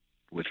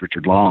with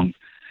Richard Long,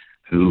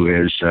 who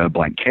is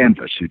Blank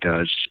Canvas, who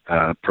does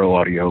pro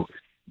audio,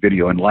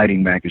 video, and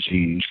lighting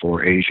magazines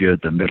for Asia,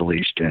 the Middle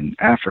East, and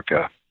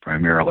Africa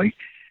primarily.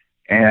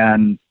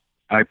 And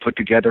I put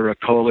together a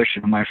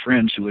coalition of my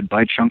friends who would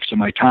buy chunks of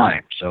my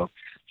time. So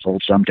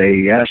sold some to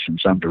AES and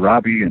some to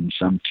Robbie and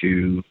some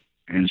to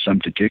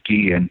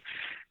Dickie. And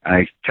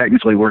I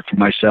technically work for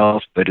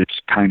myself, but it's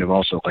kind of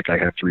also like I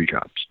have 3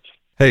 jobs.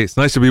 Hey, it's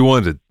nice to be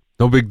wanted.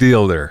 No big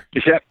deal there.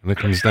 Yep. When it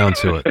comes down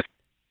to it.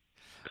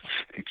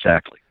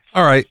 Exactly.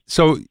 All right.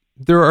 So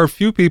there are a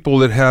few people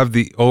that have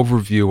the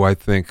overview, I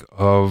think,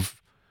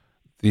 of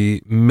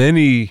the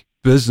many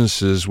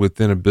businesses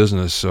within a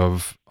business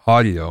of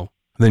audio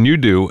than you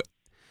do.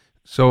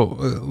 So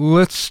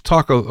let's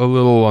talk a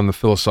little on the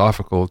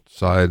philosophical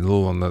side, a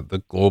little on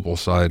the global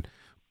side.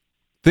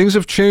 Things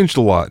have changed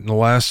a lot in the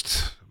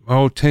last,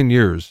 10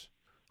 years.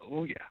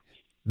 Oh, yeah.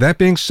 That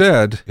being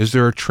said, is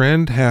there a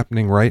trend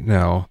happening right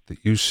now that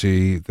you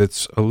see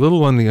that's a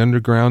little on the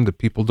underground that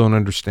people don't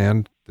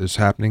understand is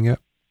happening yet?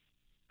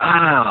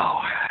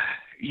 Oh,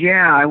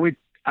 yeah,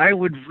 I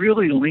would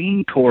really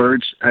lean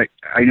towards,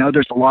 I know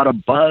there's a lot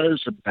of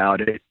buzz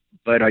about it,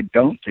 but I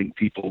don't think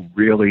people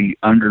really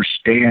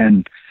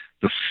understand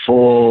the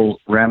full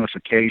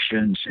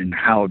ramifications and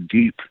how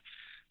deep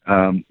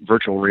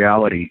virtual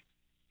reality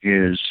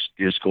is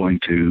going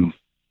to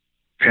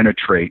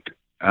penetrate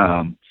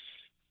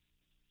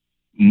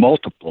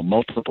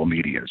multiple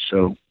media.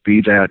 So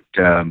be that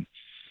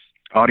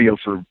audio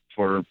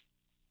for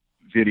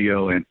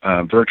video and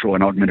virtual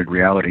and augmented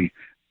reality.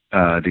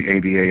 The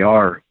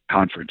AVAR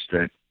conference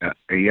that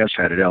AES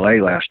had at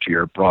LA last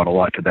year brought a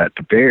lot to that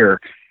to bear.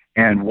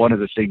 And one of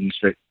the things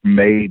that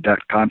made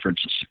that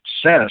conference a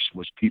success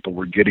was people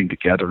were getting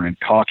together and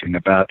talking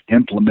about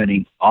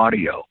implementing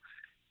audio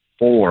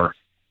for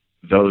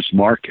those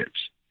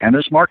markets. And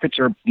those markets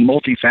are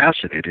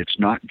multifaceted. It's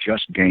not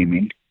just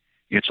gaming.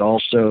 It's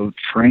also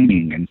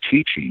training and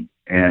teaching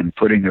and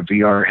putting a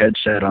VR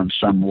headset on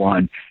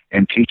someone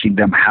and teaching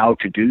them how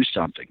to do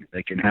something.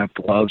 They can have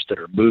gloves that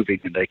are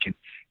moving and they can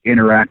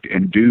interact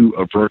and do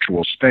a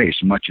virtual space,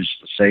 much as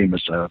the same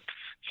as a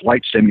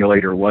flight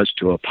simulator was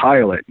to a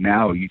pilot.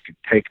 Now you could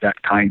take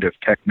that kind of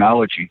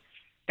technology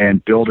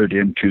and build it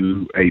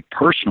into a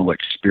personal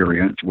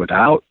experience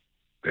without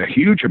a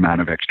huge amount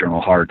of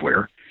external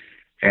hardware.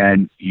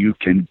 And you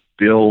can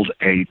build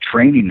a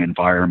training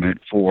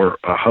environment for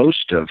a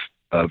host of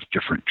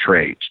different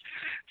trades.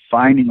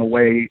 Finding a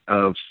way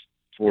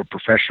for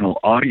professional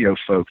audio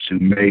folks who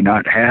may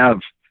not have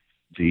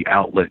the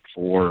outlet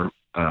for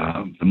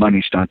the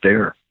money's not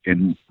there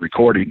in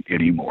recording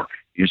anymore.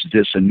 Is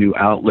this a new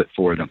outlet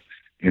for them?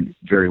 It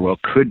very well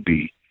could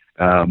be.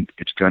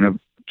 It's going to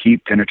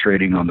keep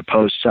penetrating on the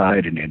post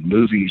side and in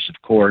movies,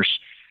 of course,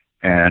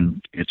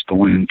 and it's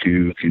going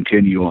to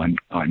continue on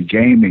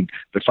gaming,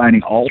 but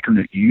finding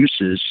alternate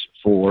uses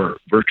for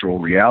virtual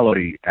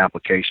reality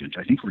applications.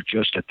 I think we're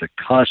just at the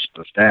cusp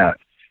of that.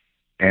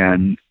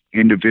 And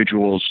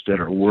individuals that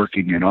are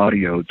working in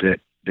audio that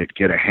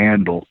get a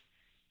handle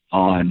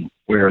on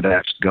where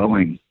that's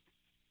going,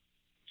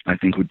 I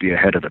think would be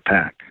ahead of the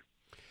pack.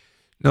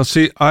 Now,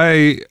 see,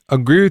 I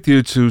agree with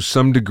you to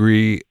some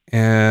degree,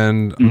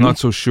 and I'm not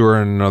so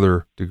sure in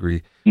another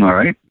degree. All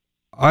right.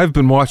 I've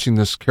been watching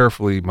this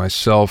carefully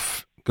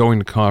myself, going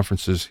to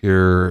conferences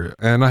here,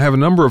 and I have a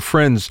number of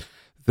friends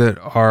that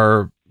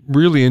are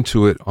really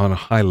into it on a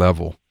high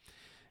level.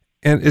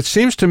 And it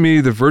seems to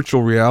me that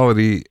virtual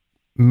reality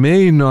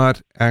may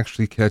not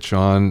actually catch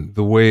on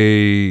the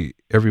way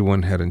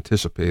everyone had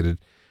anticipated,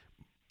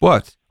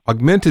 but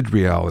augmented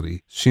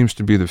reality seems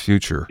to be the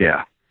future.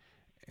 Yeah.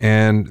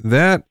 And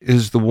that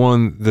is the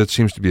one that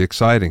seems to be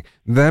exciting.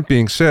 That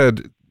being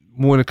said,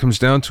 when it comes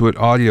down to it,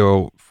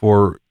 audio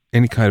for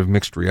any kind of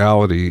mixed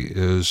reality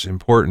is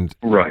important.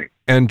 Right.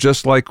 And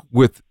just like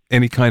with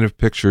any kind of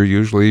picture,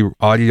 usually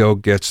audio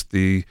gets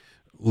the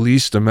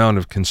least amount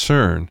of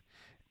concern.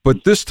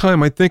 But this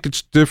time I think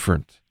it's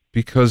different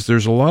because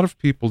there's a lot of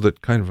people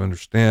that kind of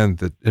understand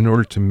that in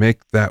order to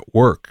make that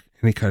work,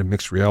 any kind of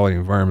mixed reality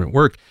environment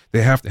work,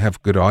 they have to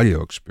have good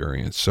audio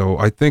experience. So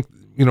I think,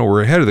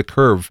 we're ahead of the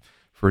curve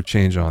for a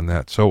change on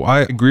that. So I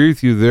agree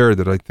with you there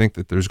that I think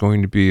that there's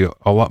going to be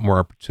a lot more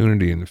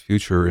opportunity in the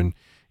future in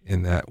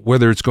that,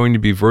 whether it's going to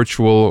be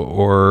virtual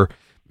or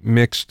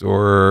mixed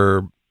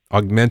or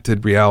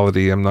augmented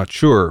reality, I'm not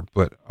sure,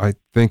 but I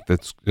think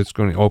that's it's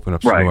going to open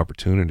up some new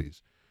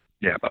opportunities.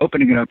 Yeah, but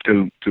opening it up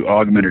to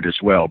augmented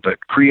as well, but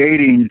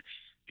creating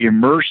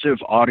immersive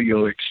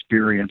audio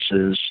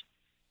experiences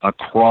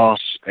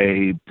across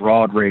a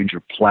broad range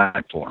of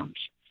platforms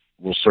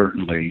will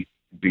certainly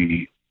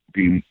be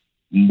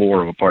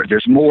more of a part.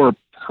 There's more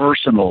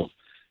personal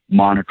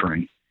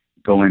monitoring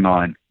going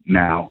on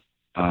now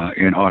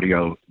in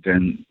audio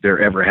than there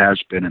ever has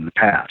been in the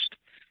past,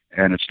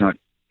 and it's not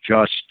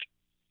just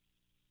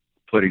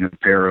putting a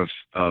pair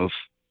of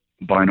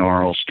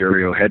binaural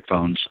stereo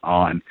headphones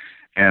on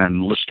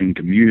and listening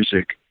to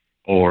music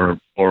or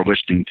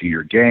listening to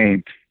your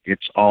game.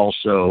 It's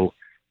also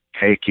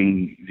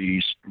taking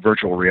these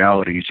virtual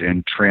realities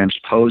and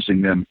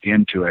transposing them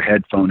into a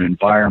headphone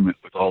environment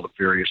with all the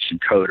various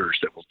encoders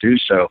that will do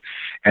so,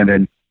 and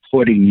then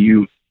putting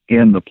you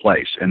in the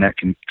place. And that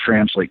can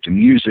translate to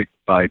music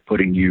by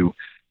putting you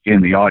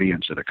in the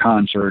audience at a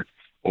concert,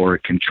 or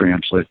it can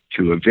translate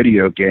to a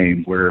video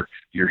game where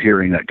you're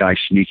hearing that guy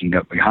sneaking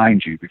up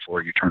behind you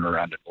before you turn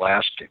around and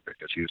blast him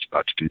because he was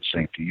about to do the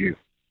same to you.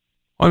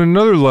 On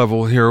another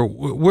level here,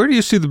 where do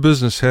you see the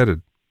business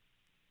headed?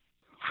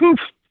 Whew.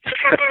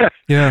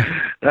 Yeah.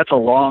 It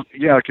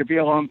could be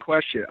a long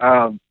question.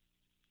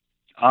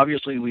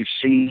 Obviously, we've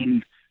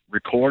seen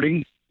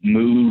recording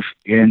move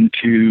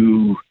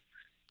into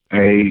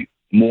a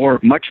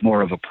much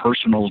more of a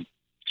personal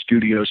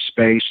studio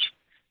space.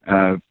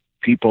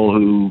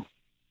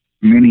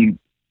 Many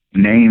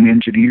name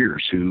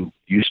engineers who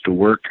used to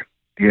work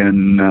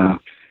in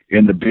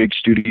the big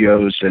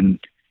studios and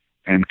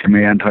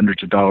command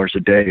hundreds of dollars a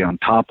day on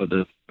top of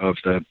the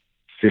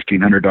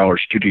 $1,500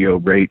 studio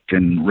rate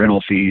and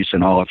rental fees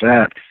and all of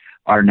that,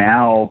 are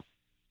now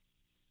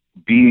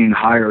being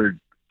hired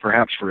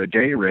perhaps for a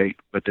day rate,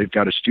 but they've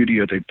got a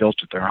studio they built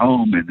at their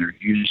home and they're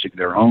using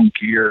their own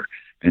gear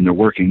and they're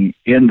working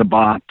in the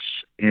box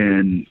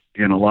in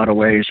a lot of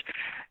ways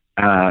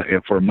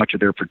for much of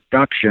their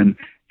production.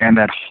 And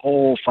that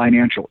whole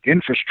financial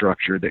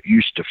infrastructure that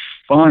used to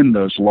fund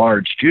those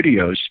large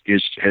studios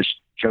has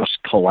just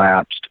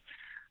collapsed,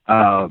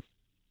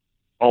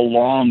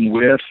 along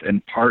with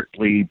and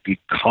partly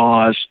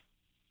because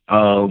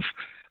of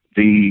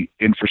the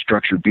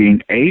infrastructure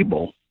being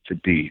able to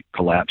be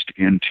collapsed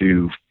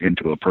into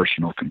a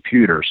personal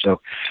computer.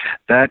 So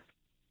that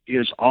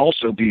is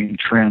also being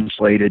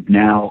translated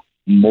now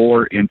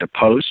more into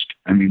post.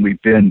 I mean,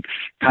 we've been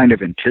kind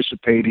of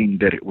anticipating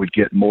that it would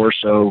get more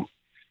so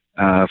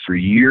for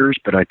years,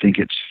 but I think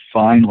it's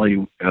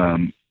finally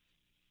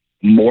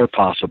more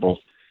possible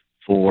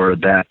for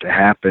that to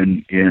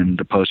happen in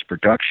the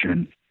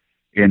post-production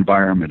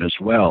environment as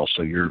well.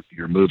 So you're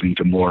moving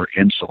to more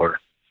insular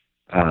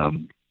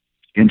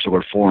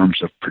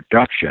forms of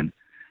production.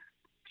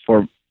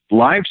 For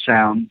live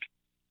sound,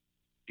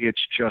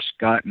 it's just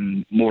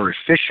gotten more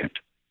efficient,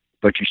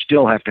 but you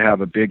still have to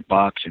have a big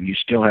box and you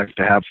still have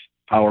to have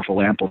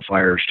powerful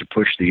amplifiers to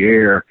push the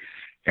air,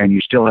 and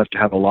you still have to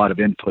have a lot of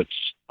inputs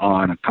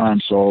on a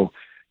console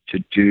to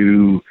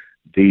do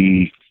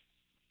the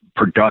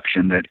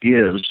production that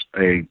is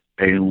a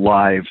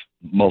live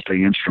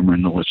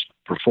multi-instrumentalist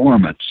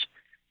performance,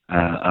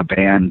 a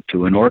band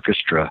to an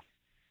orchestra.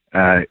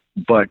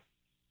 But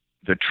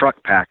the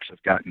truck packs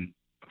have gotten,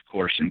 of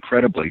course,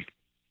 incredibly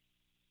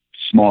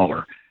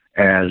smaller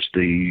as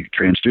the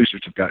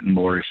transducers have gotten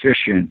more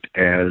efficient,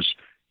 as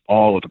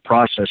all of the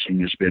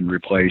processing has been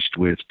replaced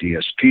with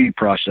DSP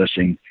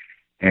processing,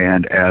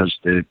 and as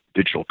the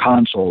digital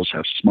consoles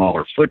have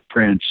smaller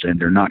footprints and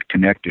they're not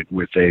connected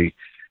with a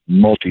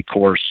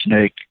multi-core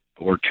snake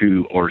or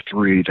two or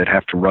three that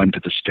have to run to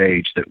the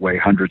stage that weigh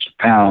hundreds of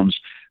pounds,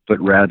 but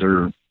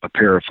rather a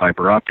pair of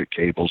fiber optic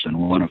cables, and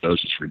one of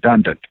those is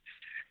redundant.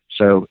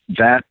 So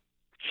that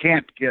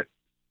can't get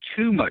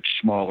too much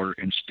smaller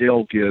and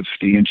still give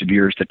the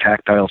engineers the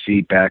tactile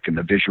feedback and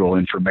the visual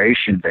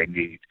information they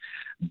need,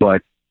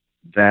 but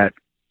that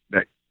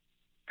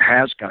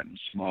has gotten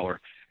smaller.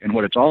 And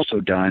what it's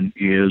also done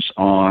is,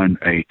 on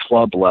a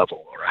club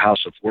level or a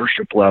house of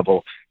worship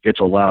level, it's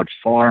allowed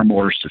far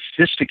more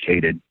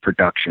sophisticated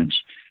productions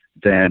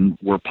than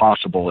were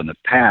possible in the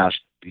past,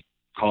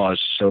 because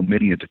so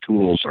many of the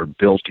tools are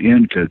built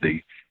into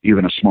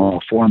even a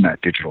small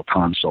format digital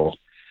console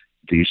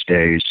these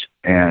days.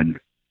 And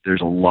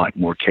there's a lot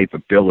more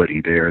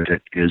capability there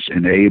that is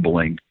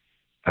enabling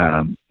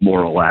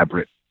more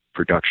elaborate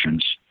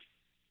productions.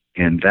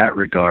 In that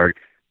regard,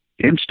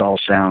 install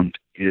sound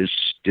is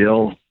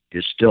still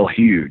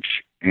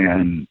huge,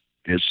 and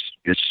is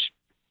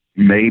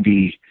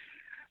maybe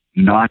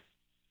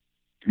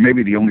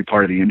the only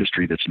part of the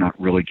industry that's not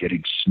really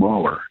getting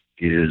smaller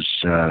is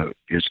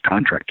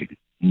contracting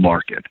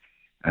market.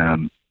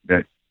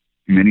 That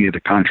many of the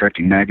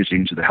contracting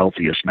magazines are the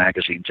healthiest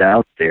magazines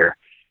out there,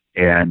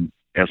 and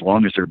as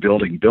long as they're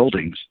building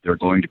buildings, they're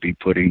going to be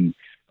putting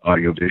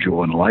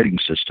audiovisual and lighting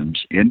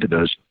systems into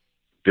those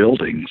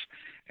buildings.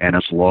 And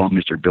as long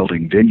as they're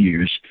building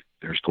venues,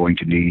 there's going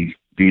to be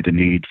the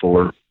need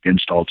for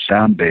installed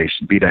sound base,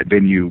 be that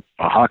venue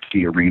a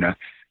hockey arena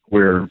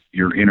where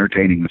you're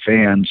entertaining the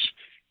fans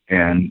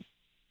and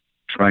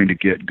trying to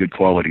get good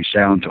quality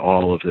sound to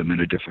all of them in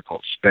a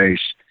difficult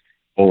space.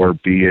 or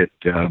be it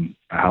a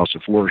house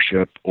of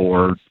worship,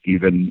 or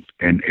even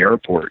an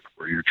airport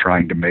where you're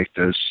trying to make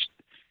those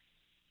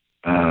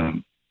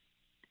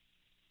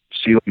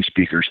ceiling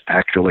speakers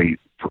actually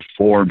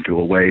perform to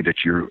a way that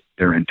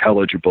they're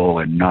intelligible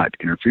and not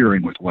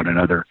interfering with one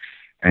another,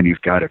 and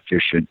you've got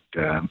efficient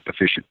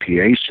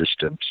PA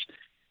systems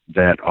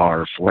that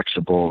are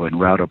flexible and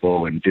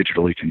routable and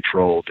digitally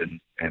controlled, and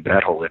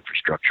that whole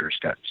infrastructure has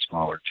gotten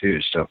smaller too.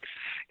 So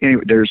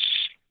anyway,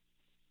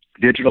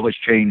 digital has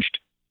changed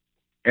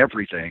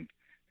everything,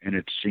 and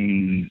it's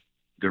seen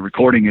the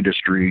recording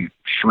industry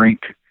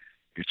shrink.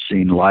 It's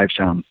seen live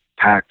sound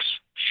packs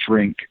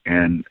shrink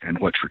and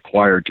what's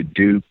required to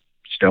do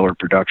stellar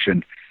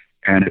production,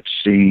 and it's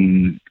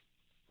seen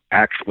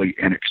actually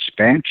an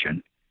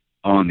expansion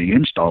on the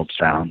installed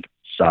sound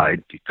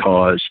side,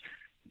 because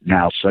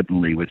now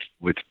suddenly with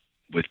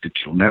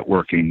digital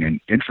networking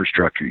and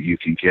infrastructure, you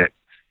can get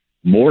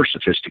more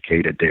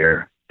sophisticated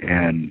there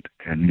and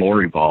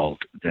more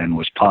evolved than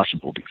was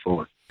possible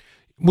before.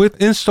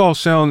 With install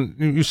sound,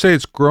 you say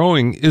it's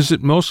growing. Is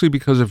it mostly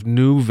because of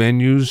new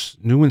venues,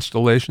 new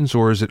installations,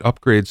 or is it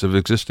upgrades of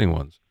existing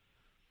ones?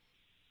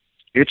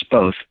 It's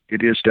both.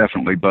 It is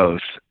definitely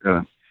both.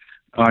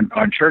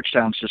 On church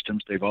sound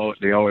systems, they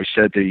always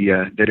said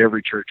that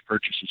every church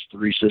purchases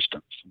 3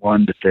 systems.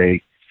 One that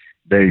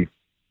they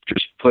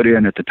just put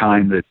in at the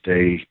time that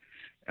they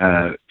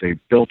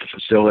built the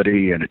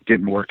facility, and it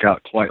didn't work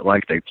out quite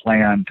like they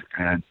planned,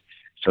 and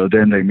so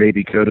then they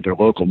maybe go to their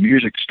local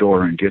music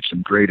store and get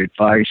some great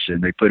advice,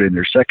 and they put in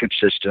their second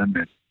system,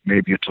 and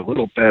maybe it's a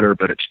little better,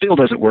 but it still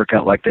doesn't work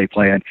out like they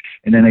planned.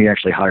 And then they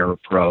actually hire a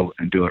pro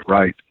and do it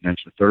right, and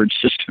that's the third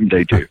system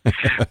they do.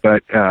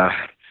 But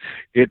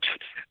it's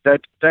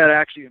that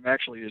axiom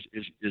actually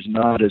is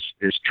not as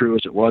true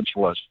as it once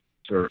was.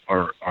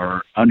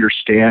 Our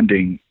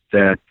understanding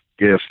that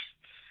if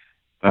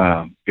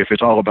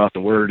it's all about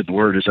the word and the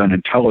word is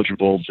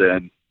unintelligible,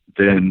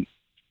 then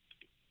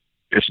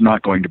it's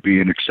not going to be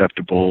an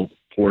acceptable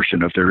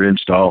portion of their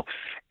install.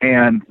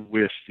 And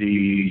with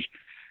the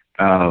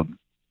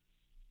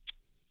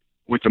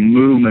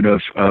movement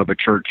of a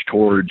church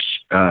towards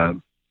a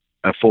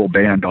full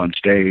band on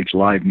stage,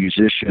 live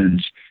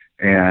musicians,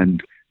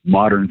 and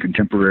modern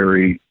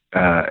contemporary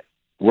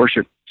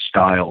worship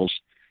styles,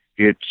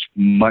 it's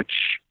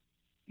much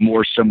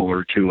more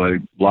similar to a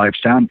live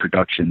sound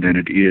production than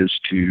it is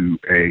to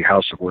a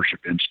house of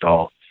worship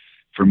install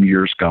from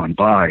years gone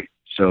by.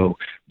 So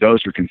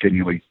those are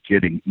continually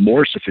getting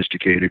more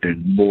sophisticated,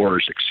 and more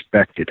is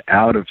expected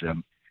out of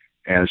them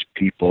as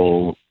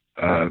people's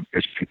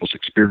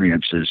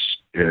experiences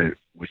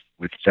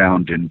with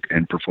sound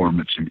and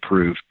performance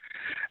improve.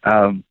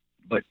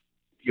 But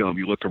if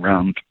you look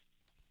around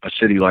a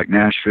city like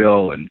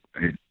Nashville, and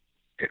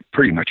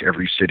pretty much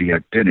every city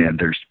I've been in,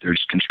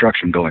 there's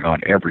construction going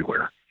on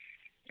everywhere.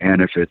 And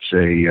if it's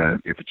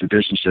a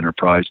business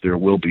enterprise, there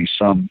will be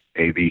some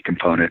AV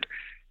component,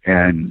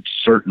 and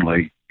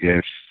certainly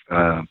if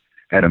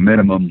at a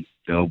minimum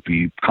there'll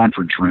be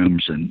conference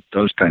rooms and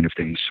those kind of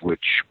things,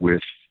 which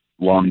with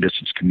long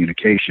distance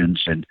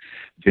communications and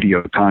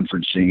video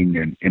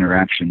conferencing and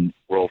interaction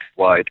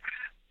worldwide,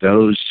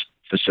 those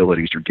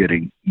facilities are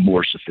getting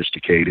more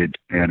sophisticated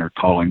and are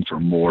calling for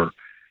more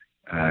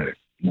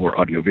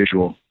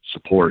audiovisual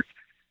support,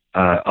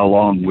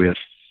 along with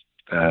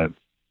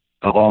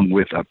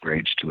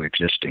upgrades to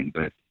existing.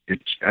 But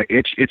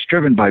it's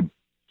driven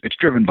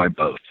by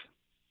both.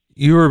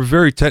 You're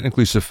very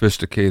technically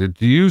sophisticated.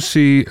 Do you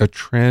see a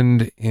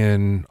trend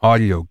in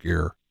audio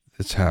gear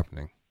that's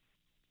happening?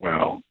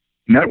 Well,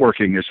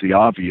 networking is the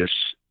obvious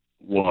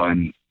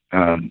one.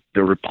 The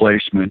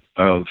replacement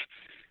of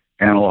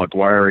analog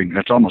wiring,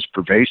 that's almost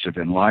pervasive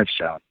in live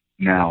sound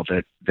now,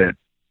 that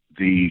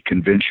the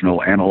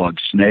conventional analog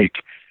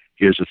snake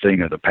is a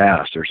thing of the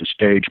past. There's a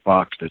stage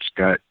box that's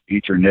got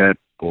Ethernet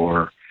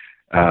or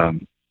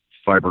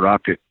fiber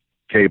optic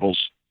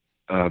cables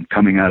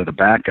coming out of the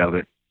back of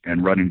it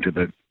and running to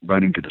the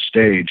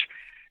stage,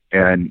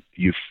 and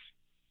you've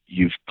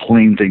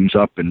cleaned things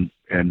up and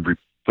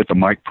put the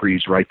mic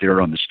pre's right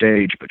there on the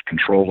stage, but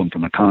control them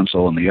from the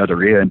console on the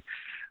other end.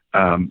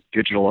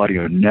 Digital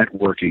audio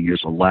networking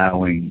is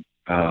allowing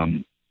a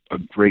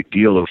great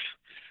deal of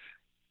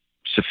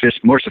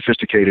more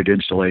sophisticated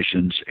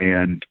installations,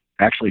 and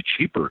actually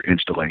cheaper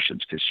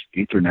installations, because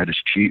Ethernet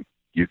is cheap.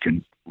 You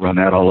can run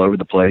that all over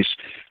the place,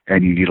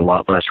 and you need a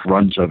lot less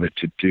runs of it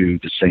to do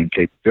the same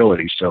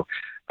capability. So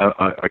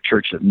a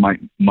church that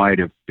might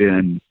have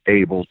been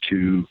able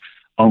to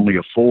only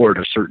afford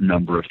a certain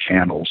number of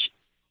channels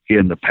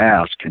in the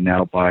past can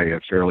now buy a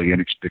fairly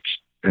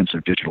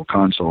inexpensive digital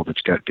console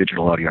that's got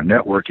digital audio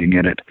networking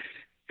in it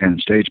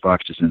and stage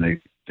boxes, and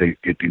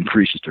it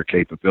increases their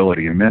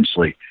capability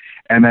immensely.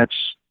 And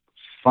that's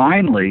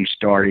finally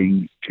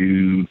starting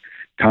to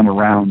come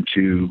around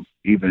to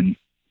even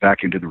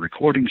back into the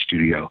recording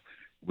studio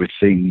with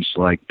things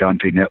like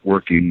Dante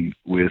networking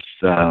with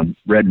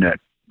RedNet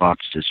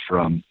boxes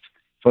from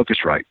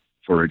Focusrite,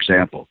 for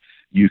example.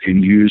 You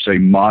can use a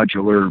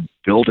modular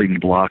building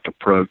block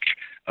approach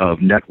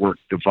network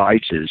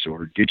devices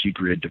or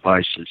DigiGrid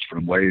devices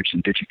from Waves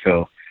and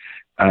Digico,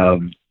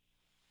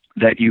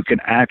 that you can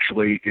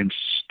actually,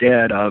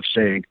 instead of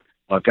saying,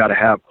 well, I've got to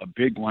have a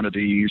big one of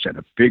these and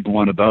a big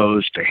one of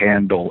those to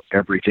handle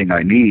everything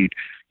I need,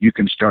 you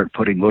can start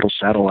putting little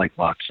satellite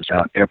boxes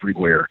out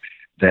everywhere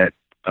that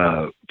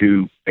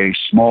do a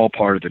small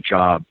part of the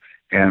job,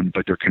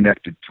 but they're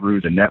connected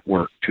through the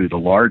network to the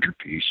larger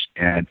piece,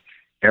 and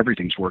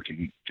everything's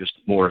working just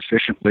more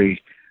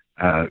efficiently.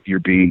 You're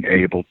being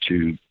able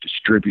to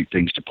distribute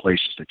things to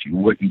places that you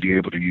wouldn't be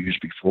able to use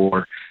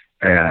before,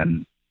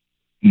 and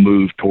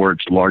move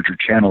towards larger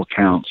channel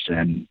counts,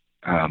 and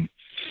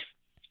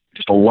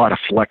just a lot of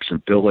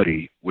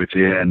flexibility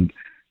within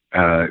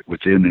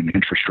an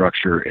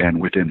infrastructure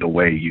and within the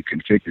way you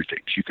configure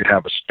things. You could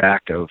have a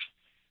stack of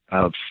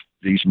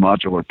these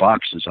modular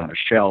boxes on a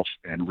shelf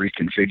and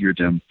reconfigure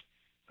them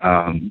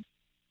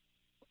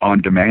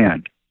on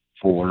demand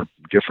for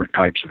different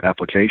types of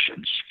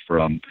applications,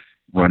 from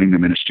running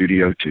them in a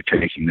studio to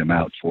taking them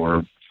out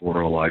for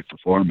a live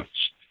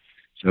performance.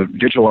 So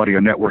digital audio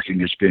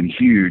networking has been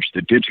huge.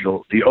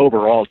 The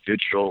overall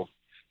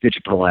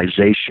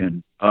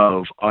digitalization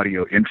of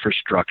audio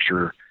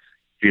infrastructure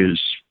is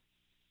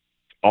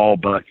all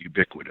but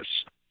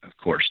ubiquitous. Of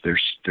course,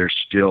 there's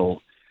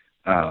still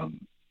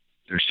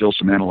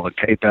some analog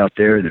tape out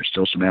there. There's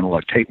still some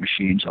analog tape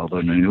machines,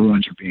 although the new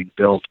ones are being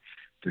built.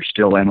 There's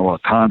still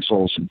analog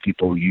consoles, and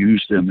people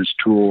use them as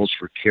tools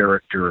for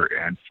character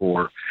and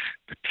for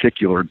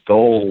particular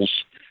goals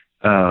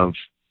of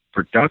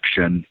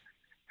production.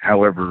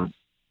 However,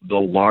 the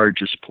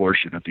largest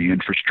portion of the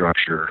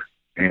infrastructure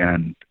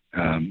and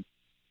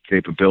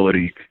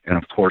capability, and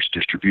of course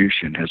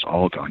distribution, has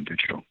all gone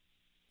digital.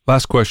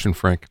 Last question,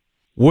 Frank.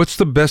 What's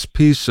the best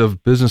piece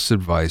of business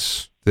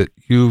advice that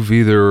you've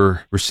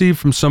either received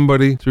from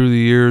somebody through the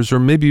years, or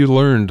maybe you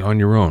learned on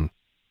your own?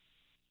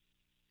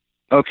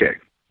 Okay.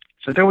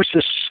 So there was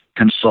this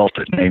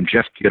consultant named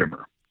Jeff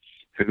Gitomer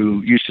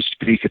who used to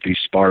speak at these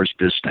SPARS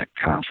BizNet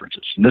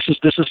conferences. And this is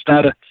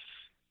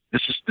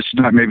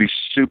not maybe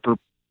super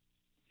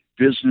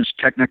business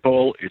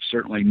technical. It's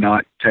certainly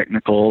not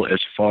technical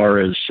as far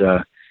as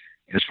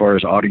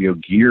audio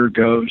gear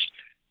goes.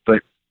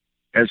 But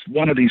as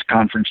one of these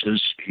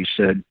conferences, he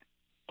said,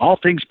 all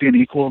things being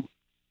equal,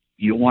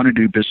 you want to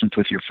do business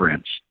with your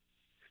friends.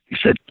 He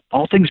said,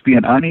 all things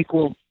being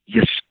unequal,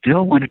 you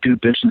still want to do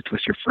business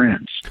with your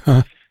friends.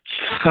 Huh.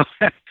 So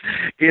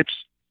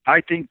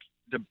I think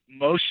the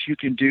most you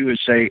can do is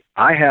say,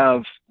 I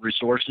have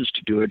resources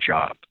to do a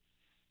job.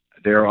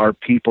 There are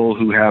people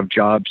who have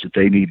jobs that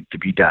they need to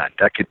be done.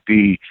 That could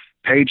be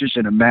pages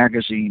in a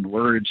magazine,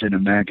 words in a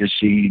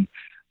magazine,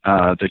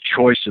 the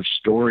choice of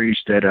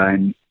stories that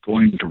I'm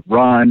going to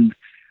run,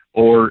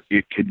 or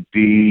it could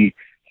be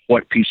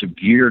what piece of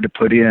gear to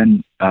put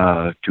in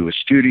to a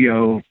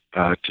studio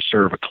to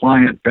serve a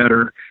client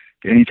better,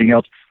 anything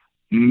else.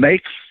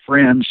 Make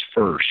friends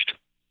first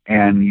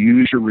and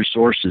use your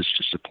resources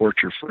to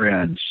support your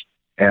friends,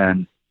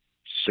 and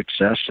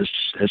success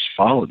has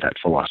followed that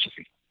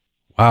philosophy.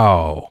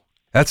 Wow,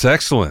 that's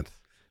excellent.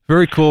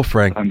 Very cool,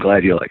 Frank. I'm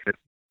glad you liked it.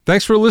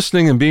 Thanks for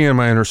listening and being in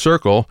my inner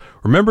circle.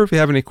 Remember, if you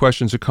have any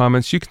questions or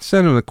comments, you can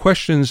send them to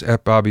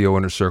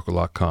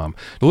questions@BobbyOInnerCircle.com.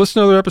 To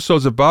listen to other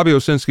episodes of Bobby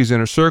Owsinski's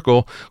Inner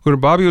Circle, go to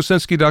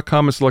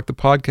BobbyOwsinski.com and select the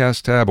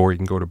podcast tab, or you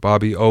can go to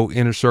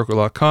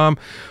BobbyOInnerCircle.com,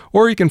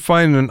 or you can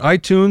find it on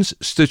iTunes,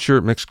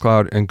 Stitcher,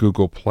 Mixcloud, and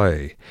Google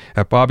Play.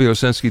 At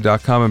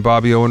BobbyOwsinski.com and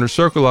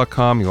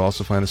BobbyOInnerCircle.com, you'll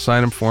also find a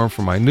sign-up form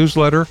for my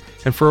newsletter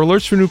and for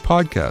alerts for new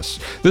podcasts.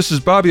 This is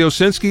Bobby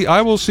Owsinski.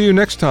 I will see you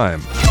next time.